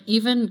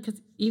 even,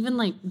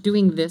 like,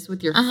 doing this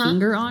with your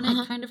finger on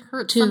it kind of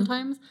hurts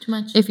sometimes. Too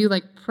much. If you,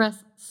 like,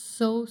 press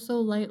so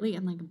lightly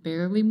and, like,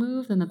 barely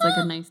move, then that's, like,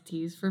 a nice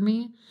tease for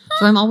me.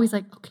 So I'm always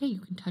like, okay,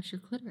 you can touch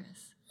your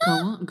clitoris.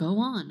 Go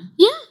on.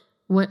 Yeah.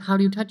 How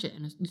do you touch it?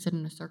 You said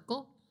in a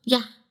circle?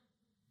 Yeah.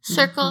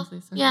 Circle.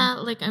 Yeah,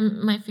 like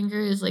my finger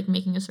is like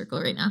making a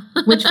circle right now.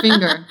 Which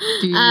finger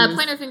do you use?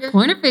 Pointer finger.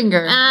 Pointer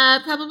finger.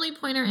 Probably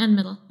pointer and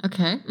middle.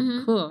 Okay,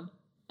 cool.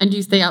 And do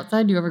you stay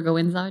outside? Do you ever go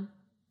inside?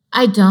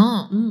 I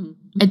don't. Mm-hmm.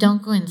 I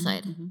don't go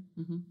inside.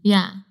 Mm-hmm.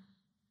 Yeah.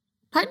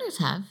 Partners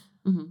have.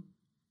 Mm-hmm.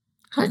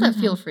 How does that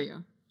feel for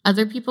you?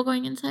 Other people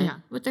going inside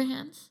with their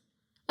hands?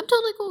 I'm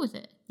totally cool with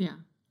it. Yeah.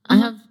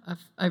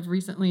 I've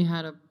recently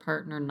had a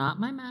partner, not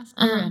my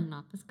master and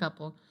not this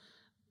couple,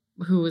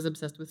 who was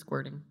obsessed with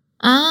squirting.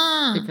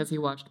 Because he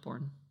watched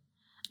porn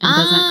and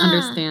doesn't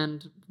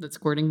understand that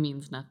squirting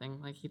means nothing.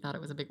 Like, he thought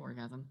it was a big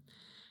orgasm.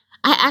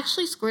 I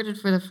actually squirted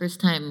for the first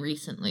time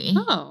recently.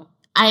 Oh.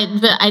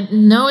 I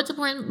know it's a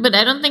porn, but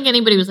I don't think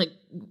anybody was like,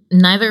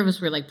 neither of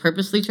us were like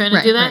purposely trying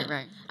to do that.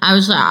 Right. I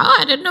was like,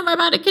 I didn't know my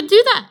body could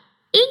do that.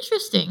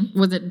 Interesting.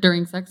 Was it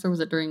during sex or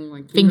was it during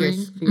like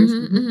fingers?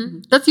 Mm-hmm.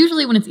 That's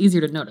usually when it's easier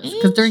to notice,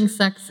 because during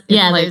sex,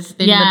 it's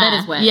the bed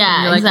is wet. Yeah,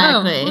 and you're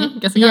exactly. Like, oh,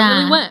 guess it got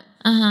really wet.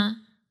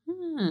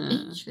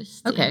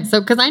 Interesting. Okay, so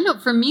because I know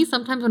for me,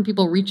 sometimes when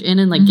people reach in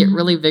and like get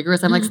really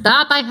vigorous, I'm like,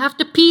 stop! I have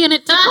to pee and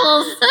it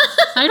tickles.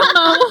 I don't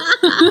know.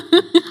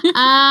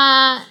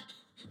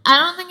 I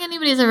don't think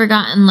anybody's ever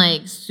gotten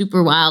like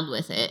super wild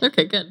with it.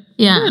 Okay, good.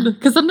 Yeah,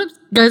 because sometimes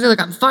guys are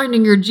like, I'm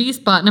finding your G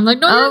spot, and I'm like,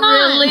 no, you're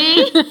not.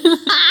 Really?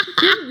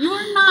 You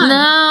are not.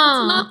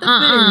 No, that's not the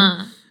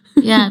thing.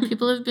 Yeah,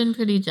 people have been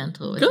pretty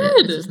gentle with it,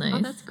 which is nice. Oh,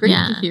 that's great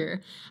to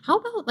hear. How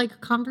about like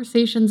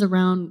conversations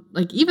around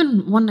like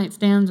even one night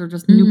stands or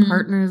just new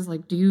partners?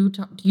 Like, do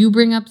you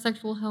bring up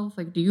sexual health?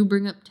 Like, do you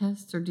bring up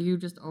tests, or do you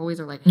just always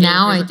are like, hey,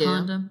 now I do.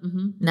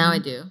 Condom? Now I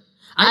do.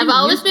 I've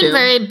always been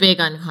very big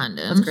on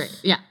condoms. That's great.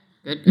 Yeah,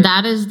 good.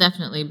 That has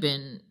definitely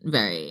been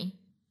very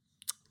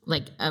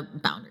like a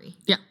boundary.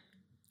 Yeah.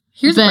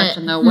 Here's a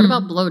question though. What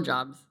about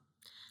blowjobs?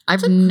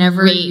 I've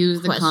never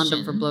used a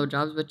condom for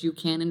blowjobs, but you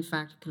can, in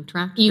fact,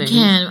 contract things. You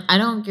can. I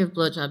don't give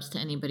blowjobs to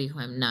anybody who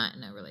I'm not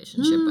in a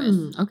relationship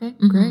with. Okay,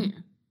 great.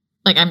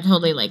 Like, I'm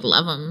totally, like,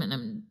 love them, and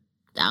I'm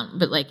down.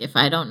 But, like, if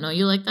I don't know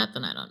you like that,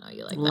 then I don't know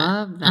you like that.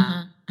 Love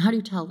that. How do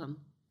you tell them?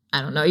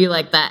 I don't know you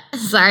like that.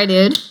 Sorry,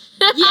 dude.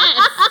 Yes.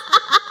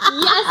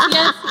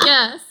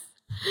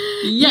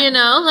 You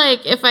know,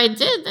 like, if I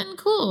did, then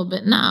cool.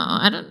 But no,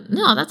 I don't.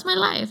 No, that's my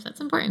life. That's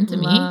important to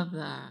me. Love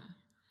that.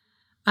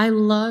 I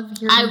love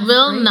hearing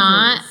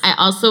I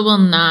also will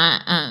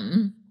not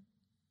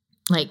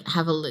like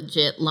have a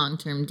legit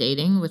long-term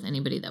dating with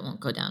anybody that won't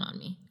go down on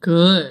me.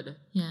 Good.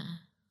 Yeah.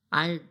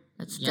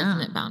 That's a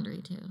definite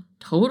boundary too.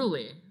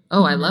 Totally.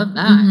 Oh, I love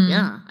that.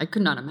 Yeah. I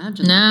could not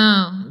imagine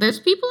that.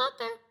 There's people out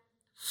there.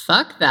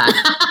 Fuck that.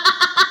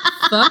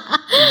 Fuck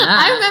that.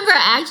 I remember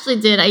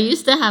I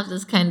used to have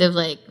this kind of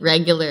like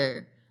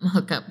regular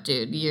hookup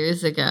dude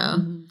years ago.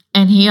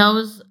 And he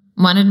always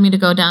wanted me to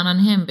go down on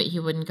him, but he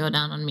wouldn't go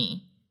down on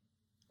me.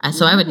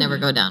 So I would never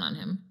go down on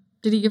him.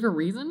 Did he give a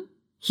reason?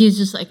 He's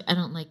just like, I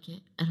don't like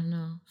it. I don't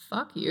know.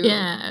 Fuck you.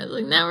 Yeah. I was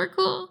like, now we're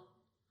cool.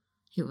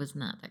 He was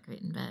not that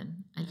great in bed.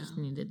 I just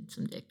needed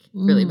some dick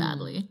really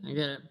badly. I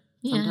get it.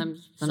 Yeah.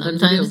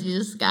 Sometimes you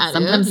just got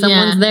Sometimes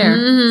someone's there.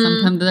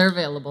 Sometimes they're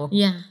available.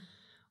 Yeah.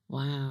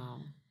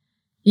 Wow.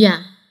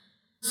 Yeah.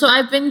 So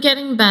I've been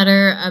getting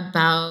better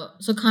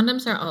about... So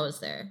condoms are always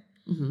there.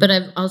 But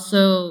I've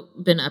also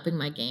been upping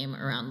my game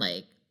around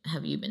like,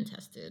 have you been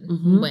tested?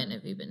 When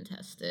have you been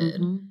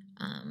tested?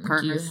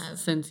 Partners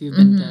since you've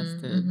been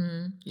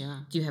tested.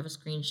 Yeah. Do you have a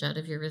screenshot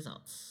of your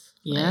results?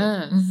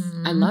 Yes.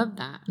 I love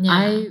that. Yeah.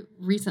 I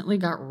recently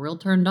got real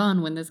turned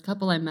on when this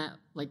couple I met,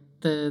 like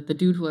the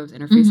dude who I was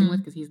interfacing with,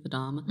 because he's the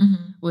dom,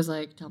 was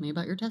like, tell me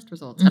about your test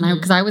results. And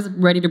because I was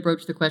ready to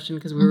broach the question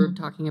because we were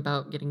talking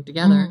about getting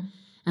together.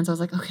 And so I was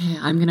like, okay,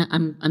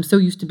 I'm so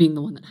used to being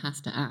the one that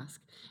has to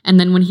ask. And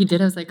then when he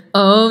did, I was like,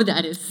 oh,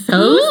 that is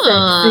so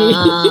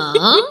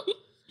sexy.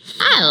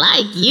 I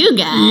like you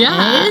guys.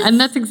 Yeah, and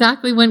that's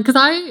exactly when, because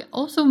I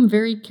also am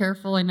very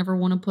careful. I never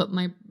want to put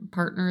my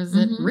partners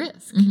at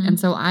risk. And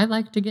so I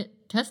like to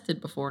get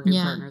tested before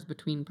new partners,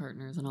 between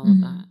partners, and all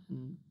of that.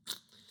 And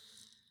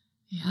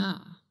yeah.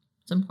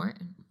 It's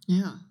important.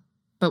 Yeah.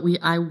 But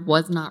I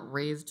was not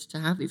raised to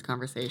have these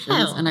conversations.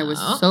 Hell and I was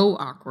no. so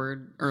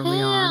awkward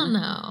early on.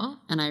 No.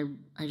 And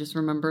I just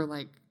remember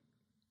like.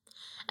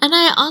 And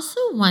I also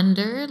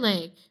wonder,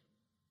 like,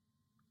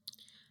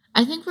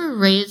 I think we're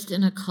raised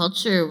in a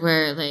culture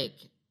where, like,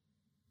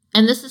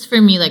 and this is for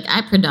me, like,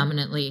 I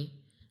predominantly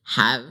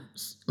have,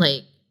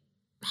 like,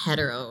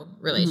 hetero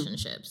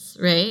relationships,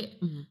 right?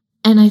 Mm-hmm.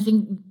 And I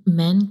think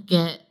men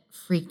get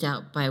freaked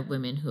out by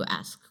women who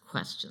ask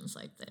questions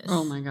like this.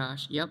 Oh my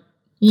gosh, yep.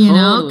 You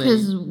know,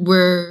 because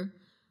we're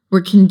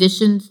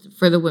conditioned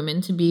for the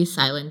women to be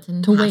silent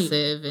and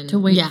passive and to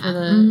wait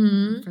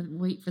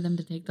wait for them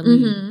to take the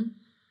lead.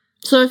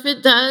 So if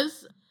it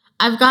does,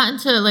 I've gotten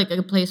to like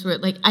a place where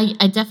like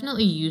I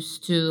definitely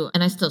used to,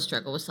 and I still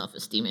struggle with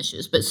self-esteem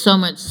issues, but so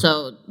much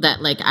so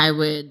that like I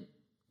would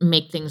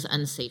make things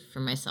unsafe for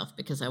myself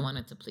because I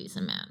wanted to please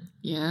a man.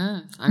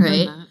 Yes, I've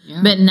done that.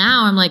 Yeah. But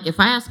now I'm like, if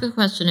I ask a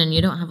question and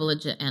you don't have a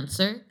legit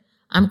answer,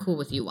 I'm cool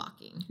with you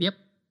walking. Yep.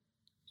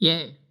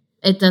 Yay.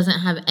 It doesn't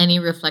have any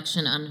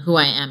reflection on who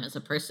I am as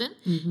a person.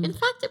 Mm-hmm. In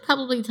fact, it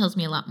probably tells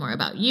me a lot more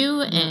about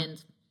you,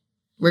 and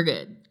we're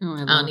good. Oh,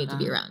 I don't need to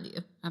be around you.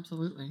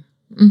 Absolutely.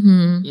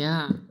 Mm-hmm.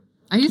 Yeah.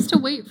 I used to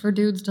wait for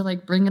dudes to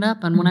like bring it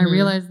up, and when I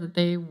realized that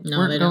they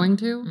weren't going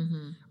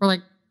to, or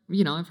like,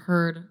 you know, I've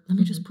heard, let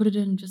me just put it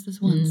in just this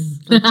once,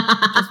 like,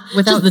 just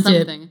without just the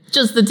something. Tip.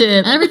 Just the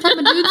tip. And every time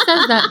a dude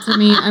says that to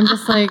me, I'm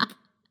just like,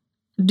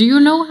 do you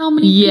know how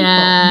many people?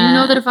 Do you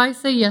know that if I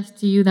say yes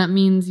to you, that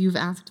means you've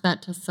asked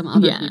that to some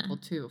other people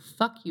too?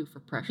 Fuck you for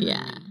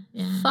pressuring me.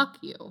 Yeah. Fuck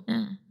you.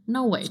 Yeah.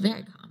 No way. It's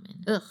very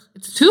common. Ugh.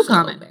 It's too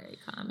common. Very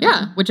common.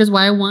 Yeah. Which is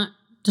why I want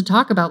to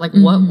talk about like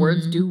what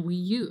words do we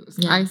use?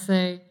 Yeah. I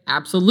say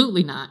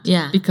absolutely not.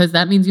 Yeah. Because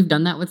that means you've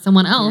done that with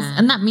someone else. Yeah.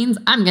 And that means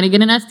I'm gonna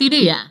get an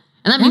STD. Yeah.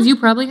 And that means you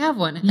probably have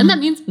one. Yeah. And that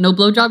means no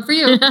blowjob for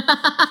you.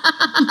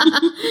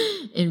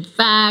 In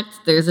fact,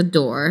 there's a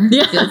door.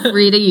 Yeah. Feel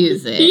free to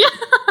use it. Yeah.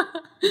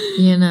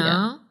 You know?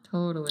 Yeah,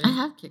 totally. I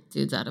have kicked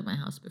dudes out of my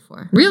house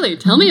before. Really?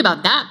 Tell me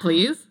about that,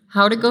 please.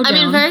 How'd it go down?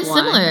 I mean, very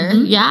similar.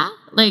 Mm-hmm. Yeah.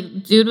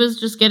 Like, dude was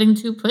just getting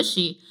too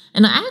pushy.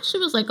 And I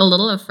actually was, like, a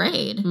little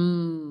afraid.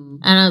 And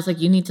I was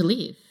like, you need to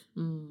leave.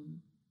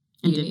 And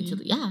you need to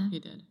leave. Yeah. He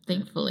did.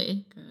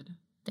 Thankfully. Good.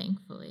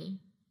 Thankfully.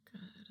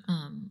 Good.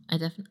 I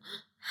definitely...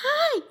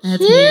 Hi, That's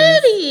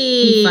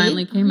kitty. He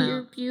finally came out.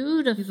 You're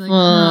beautiful. He's like,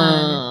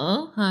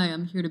 hi,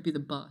 I'm here to be the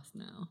boss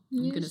now.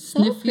 I'm You're gonna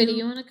so sniff pretty. you.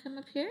 You want to come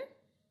up here?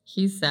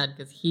 He's sad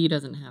because he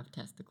doesn't have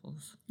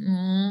testicles.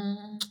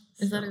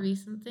 Is that a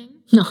recent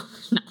thing? No.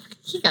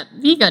 He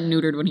got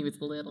neutered when he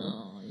was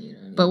little. Oh, you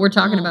don't. But we're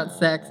talking about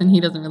sex, and he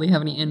doesn't really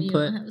have any input.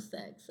 You don't have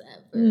sex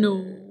ever. No.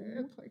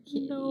 Poor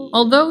kitty. No.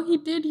 Although he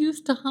did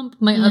used to hump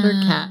my other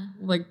cat,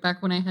 like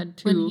back when I had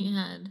two.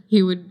 When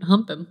he would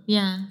hump him.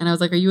 Yeah. And I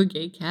was like, "Are you a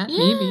gay cat? Yeah,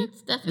 Maybe.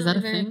 It's definitely Is that a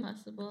very thing?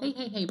 possible.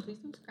 Hey! Please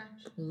don't scratch.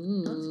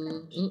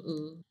 Don't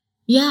scratch.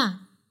 Yeah.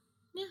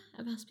 Yeah.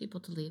 I've asked people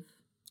to leave.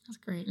 That's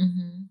great.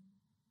 Mm-hmm.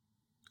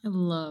 I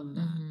love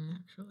that,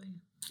 actually.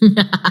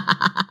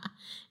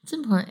 It's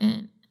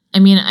important. I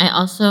mean, I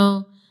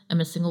also am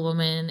a single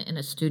woman in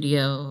a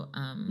studio.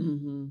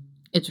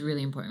 It's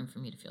really important for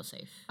me to feel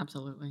safe.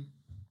 Absolutely.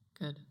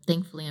 Good.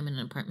 Thankfully, I'm in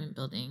an apartment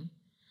building.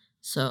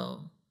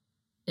 So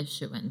if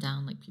shit went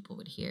down, like, people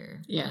would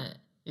hear. Yeah.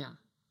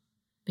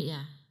 But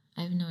yeah,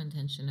 I have no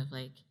intention of,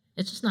 like,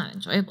 it's just not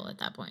enjoyable at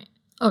that point.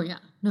 Oh, yeah.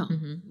 No.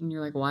 And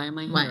you're like, why am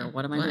I here?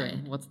 What am I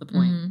doing? What's the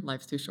point?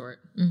 Life's too short.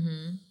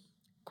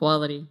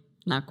 Quality,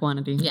 not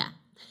quantity. Yeah.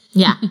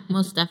 Yeah,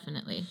 most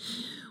definitely.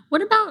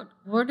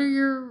 What are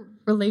your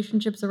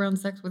relationships around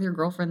sex with your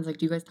girlfriends? Like,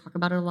 do you guys talk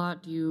about it a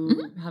lot? Do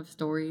you have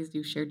stories? Do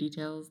you share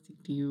details?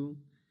 Do you?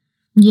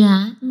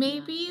 Yeah,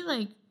 maybe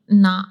like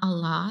not a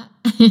lot.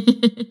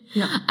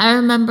 Yeah. I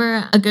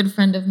remember a good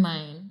friend of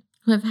mine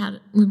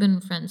we've been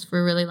friends for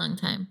a really long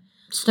time,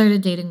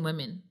 started dating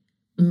women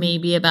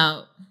maybe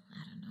about,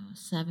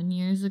 7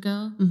 years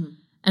ago.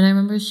 And I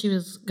remember she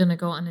was going to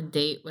go on a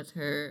date with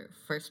her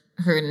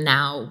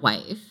now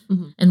wife.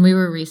 And we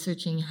were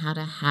researching how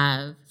to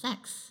have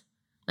sex.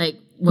 Like,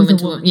 women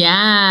to women.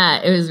 Yeah,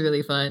 it was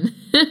really fun.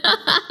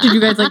 Did you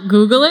guys, like,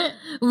 Google it?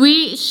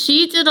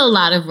 She did a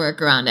lot of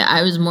work around it.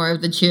 I was more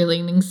of the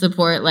cheerleading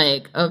support,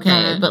 like, okay.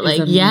 That but, like,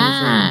 amazing.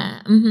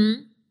 Yeah.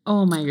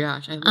 Oh, my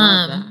gosh. I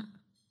love that.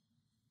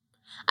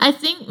 I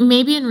think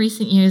maybe in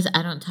recent years,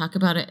 I don't talk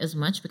about it as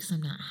much because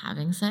I'm not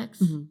having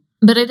sex.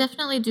 But I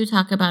definitely do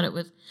talk about it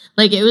with,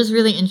 like, it was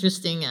really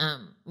interesting.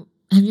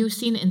 Have you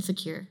seen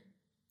Insecure?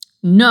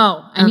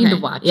 No, I need to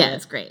watch it. Yeah,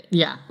 it's great.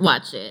 Yeah.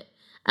 Watch it.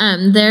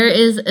 There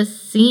is a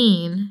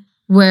scene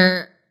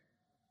where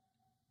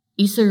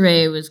Issa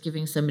Rae was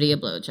giving somebody a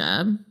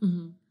blowjob,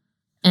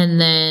 and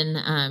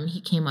then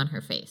he came on her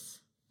face.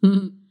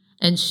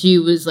 And she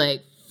was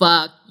like,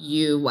 fuck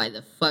you. Why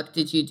the fuck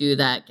did you do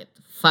that? Get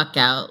the fuck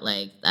out.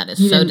 Like, that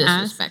is so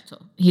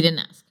disrespectful. He didn't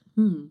ask.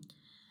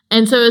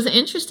 And so it was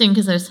interesting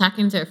because I was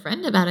talking to a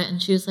friend about it,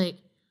 and she was like,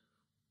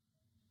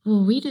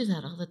 well, we do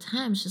that all the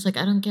time. She's like,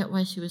 I don't get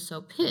why she was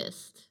so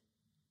pissed.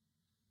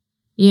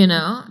 You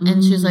know?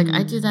 And she's like,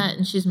 I do that,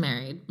 and she's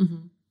married.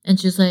 And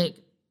she's like,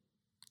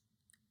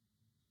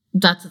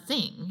 that's a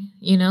thing.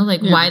 You know?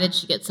 Like, why did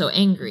she get so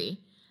angry?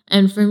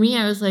 And for me,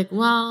 I was like,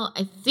 well,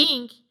 I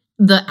think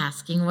the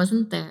asking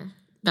wasn't there.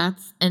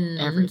 That's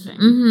everything.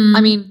 Mm-hmm.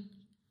 I mean,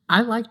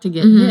 I like to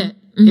get hit.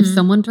 If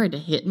someone tried to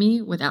hit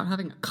me without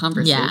having a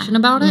conversation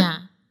about it,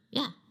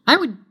 I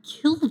would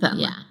kill them.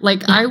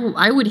 Like,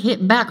 I would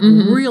hit back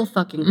real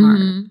fucking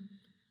hard.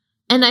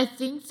 And I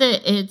think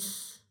that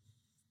it's,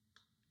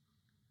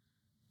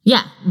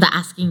 the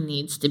asking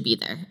needs to be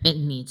there. It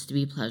needs to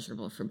be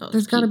pleasurable for both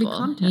There's got to be people,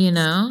 context. you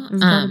know?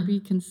 There's got to be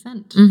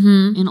consent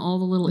in all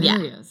the little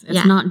areas.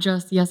 It's not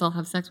just, yes, I'll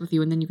have sex with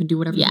you, and then you can do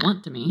whatever you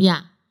want to me.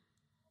 Yeah.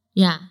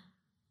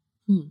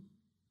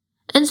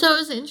 And so it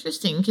was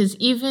interesting because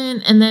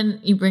and then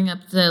you bring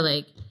up the,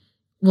 like,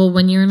 well,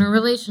 when you're in a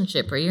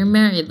relationship or you're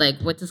married, like,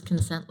 what does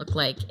consent look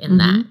like in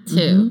that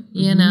too,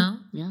 you know?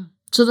 Yeah.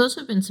 So those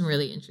have been some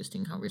really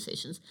interesting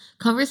conversations.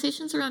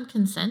 Conversations around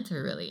consent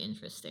are really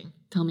interesting.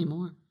 Tell me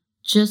more.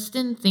 Just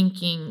in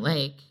thinking,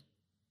 like,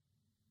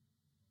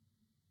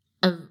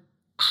 of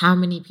how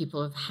many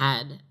people have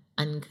had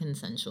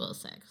unconsensual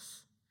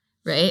sex,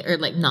 right? Or,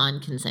 like,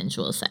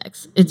 non-consensual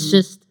sex. It's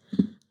just,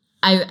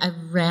 I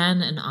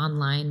ran an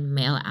online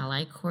male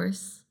ally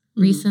course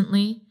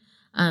recently.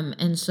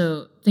 And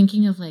so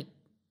thinking of, like,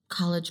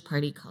 college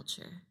party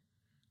culture,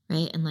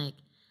 right? And, like,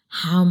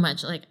 how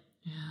much, like,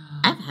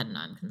 I've had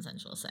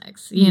non-consensual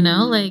sex, you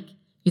know? Like,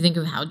 you think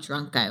of how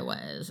drunk I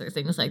was or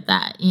things like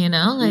that, you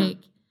know? Like,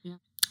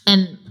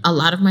 and a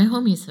lot of my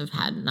homies have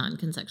had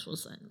non-consensual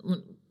sex,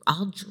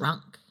 all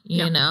drunk,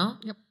 you know?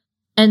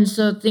 And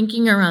so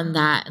thinking around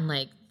that and,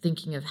 like,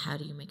 thinking of how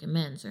do you make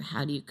amends or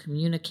how do you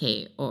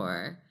communicate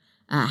or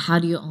how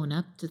do you own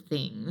up to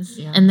things?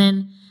 And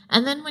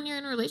then when you're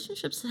in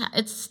relationships,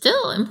 it's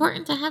still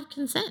important to have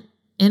consent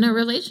in a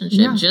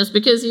relationship. Just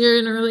because you're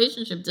in a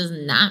relationship does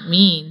not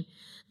mean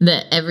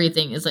that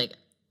everything is like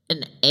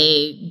an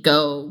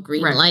go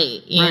green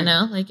light, you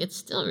know? Like, it's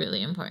still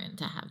really important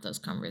to have those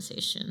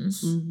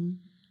conversations.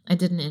 I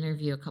did an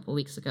interview a couple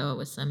weeks ago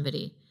with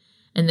somebody,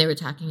 and they were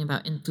talking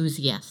about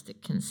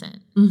enthusiastic consent,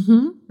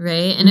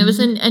 right? And it was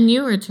a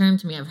newer term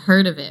to me. I've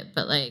heard of it,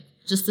 but, like,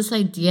 just this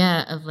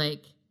idea of,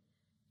 like,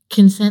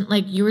 consent,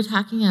 like you were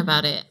talking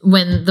about it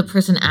when the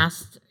person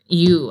asked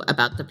you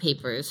about the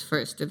papers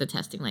first or the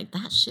testing, like,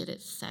 that shit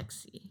is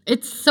sexy.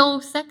 It's so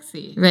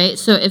sexy. Right?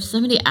 So if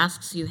somebody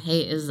asks you,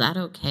 hey, is that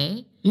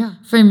okay? Yeah.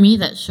 For me,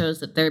 that shows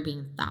that they're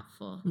being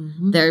thoughtful.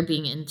 They're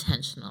being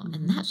intentional.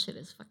 And that shit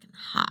is fucking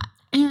hot.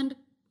 And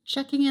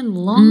checking in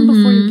long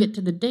before you get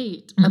to the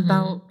date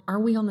about, are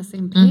we on the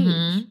same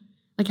page?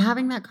 Like,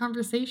 having that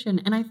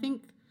conversation. And I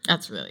think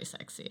that's really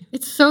sexy.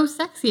 It's so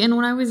sexy. And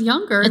when I was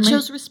younger, it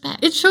shows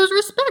respect. It shows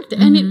respect.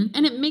 And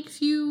it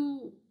makes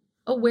you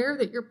aware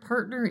that your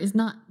partner is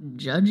not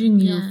judging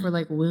you for,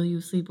 like, will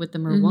you sleep with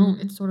them or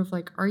won't. It's sort of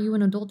like, are you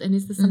an adult and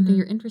is this something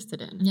you're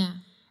interested in? Yeah.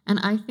 And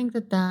I think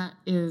that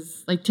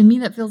is, like, to me,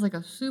 that feels like a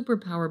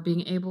superpower,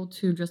 being able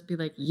to just be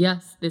like,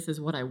 yes, this is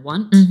what I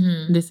want.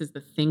 This is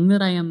the thing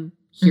that I am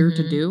here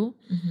to do.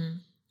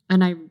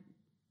 And I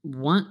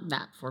want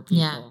that for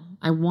people. Yeah.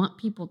 I want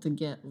people to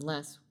get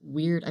less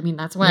weird. I mean,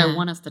 that's why I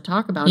want us to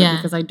talk about it,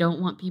 because I don't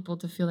want people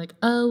to feel like,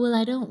 oh, well,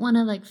 I don't want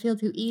to, like, feel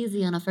too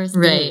easy on a first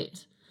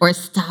date. Or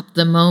stop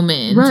the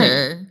moment.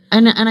 Right.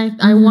 And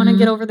I want to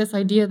get over this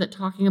idea that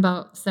talking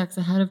about sex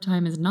ahead of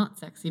time is not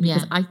sexy,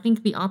 because I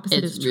think the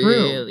opposite is true.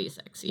 It's really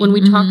sexy. When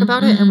we talk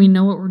about it and we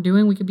know what we're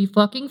doing, we could be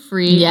fucking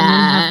free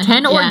and then have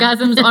 10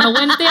 orgasms on a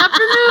Wednesday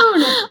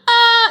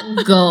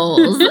afternoon.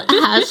 Goals.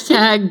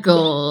 Hashtag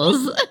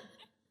goals.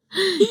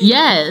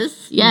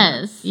 Yes.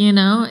 You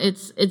know,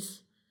 it's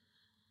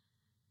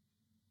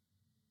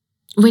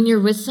when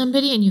you're with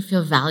somebody and you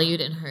feel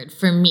valued and heard.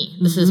 For me,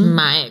 this is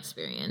my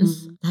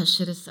experience. That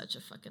shit is such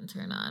a fucking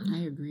turn on.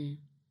 I agree.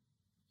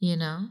 You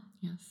know?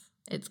 Yes.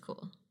 It's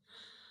cool.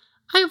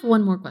 I have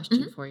one more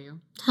question for you.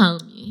 Tell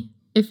me.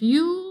 If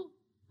you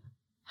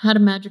had a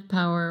magic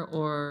power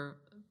or,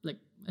 like,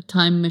 a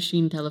time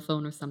machine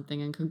telephone or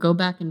something and could go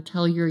back and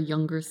tell your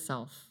younger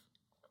self,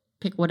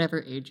 pick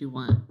whatever age you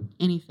want,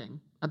 anything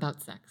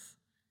about sex,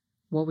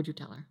 what would you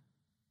tell her?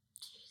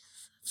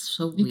 It's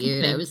so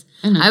weird.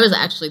 I was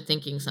actually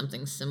thinking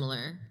something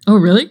similar. Oh,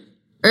 really?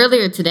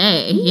 Earlier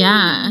today. Ooh.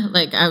 Yeah.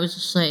 Like, I was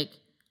just, like,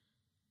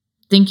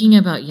 thinking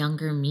about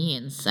younger me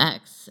and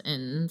sex.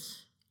 And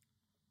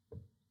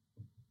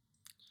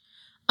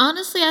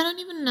honestly, I don't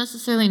even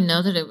necessarily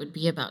know that it would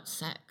be about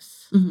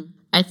sex.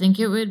 I think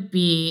it would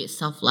be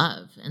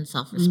self-love and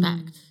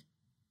self-respect.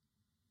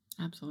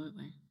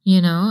 Absolutely.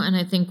 You know? And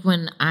I think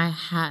when I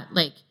had,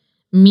 like,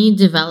 me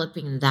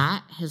developing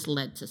that has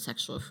led to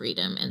sexual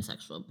freedom and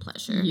sexual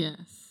pleasure.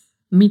 Yes.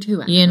 Me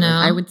too, actually. You know?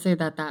 I would say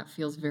that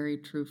feels very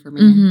true for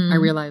me. I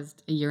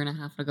realized a year and a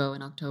half ago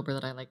in October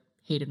that I, like,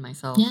 hated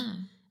myself. Yeah.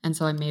 And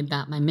so I made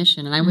that my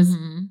mission. And I was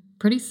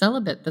pretty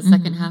celibate the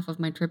second half of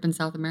my trip in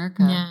South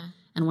America. Yeah.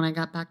 And when I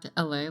got back to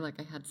LA, like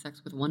I had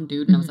sex with one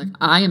dude and I was like,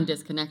 I am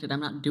disconnected. I'm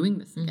not doing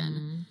this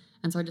again.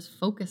 And so I just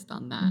focused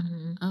on that.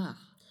 Ugh.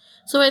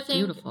 So I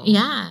think, Beautiful.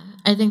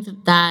 I think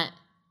that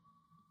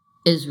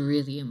is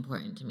really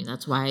important to me.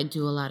 That's why I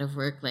do a lot of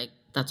work. Like,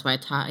 that's why I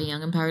taught a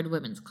young empowered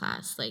women's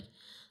class. Like,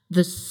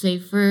 the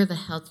safer, the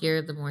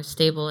healthier, the more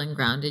stable and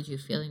grounded you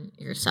feel in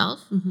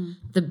yourself,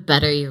 the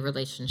better your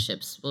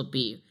relationships will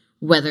be,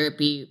 whether it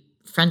be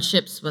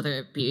friendships, whether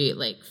it be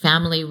like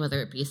family,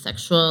 whether it be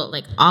sexual,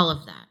 like all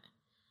of that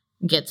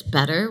gets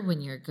better when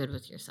you're good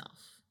with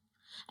yourself.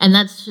 And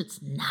that's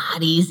just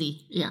not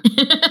easy. Yeah.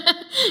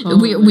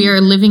 We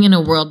are living in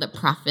a world that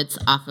profits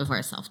off of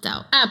our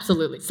self-doubt.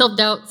 Absolutely.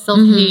 Self-doubt,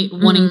 self-hate,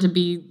 wanting to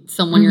be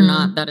someone you're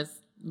not. That is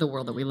the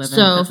world that we live in.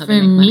 So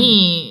for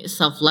me,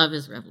 self-love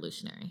is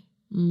revolutionary.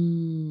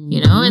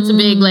 You know, it's a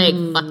big like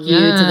fuck you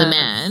to the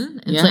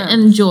man. It's like,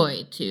 and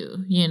joy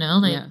too. You know,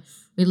 like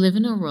we live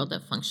in a world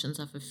that functions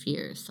off of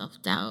fear,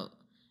 self-doubt,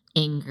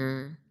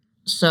 anger.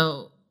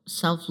 So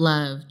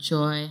self-love,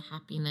 joy,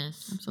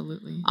 happiness.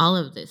 Absolutely. All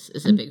of this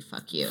is a big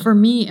fuck you. For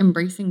me,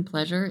 embracing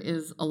pleasure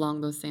is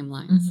along those same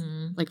lines.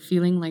 Like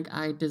feeling like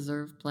I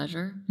deserve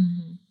pleasure.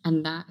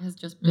 And that has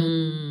just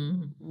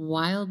been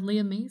wildly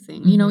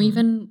amazing. You know,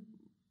 even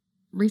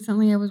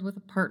recently I was with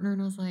a partner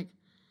and I was like,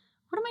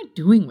 what am I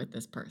doing with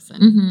this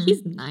person?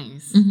 He's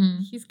nice.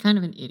 He's kind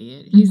of an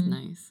idiot. He's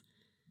nice.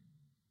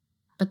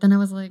 But then I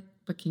was like,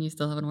 but can you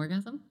still have an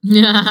orgasm?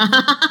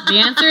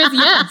 The answer is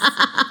yes.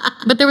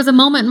 But there was a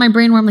moment in my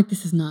brain where I'm like,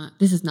 this is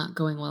not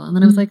going well. And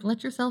then I was like,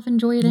 let yourself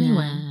enjoy it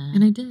anyway.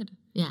 And I did.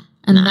 Yeah.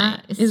 And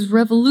that is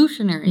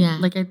revolutionary. Yeah.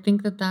 Like, I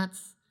think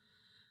that's,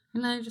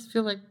 and I just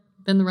feel like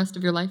then the rest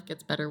of your life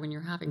gets better when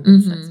you're having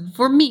good sex.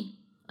 For me.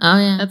 Oh,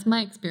 yeah. That's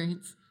my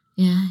experience.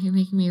 Yeah, you're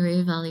making me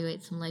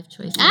reevaluate some life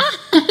choices.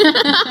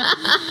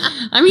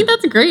 I mean,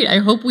 that's great. I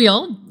hope we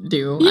all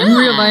do. Yeah.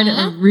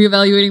 I'm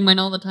reevaluating mine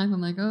all the time. I'm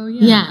like, oh,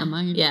 yeah. Am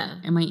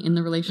I in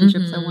the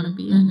relationships I want to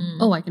be in?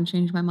 Oh, I can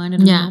change my mind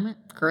in a moment?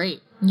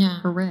 Great. Yeah.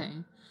 Hooray.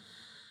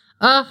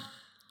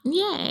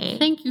 Yay.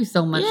 Thank you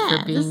so much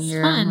for being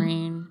here,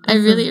 Amreen. I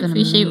really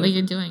appreciate what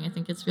you're doing. I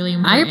think it's really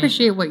important. I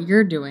appreciate what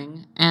you're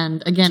doing.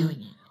 And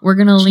again, we're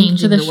going to link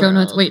to the show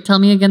notes. Wait, tell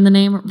me again the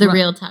name. The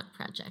Real Talk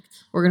Project.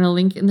 We're going to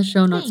link in the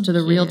show notes to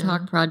the Real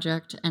Talk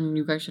Project, and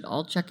you guys should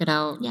all check it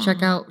out. Yeah.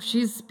 Check out,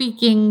 she's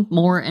speaking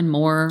more and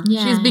more.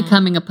 Yeah. She's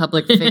becoming a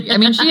public figure. I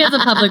mean, she is a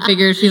public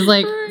figure. She's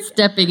like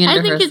stepping into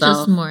herself. I think it's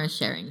just more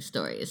sharing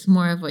stories,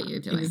 more of what you're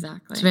doing.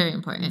 Exactly. It's very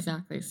important.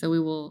 Exactly. So we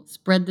will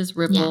spread this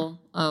ripple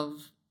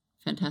of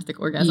fantastic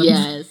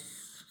orgasms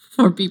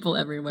for people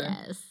everywhere.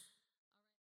 Yes.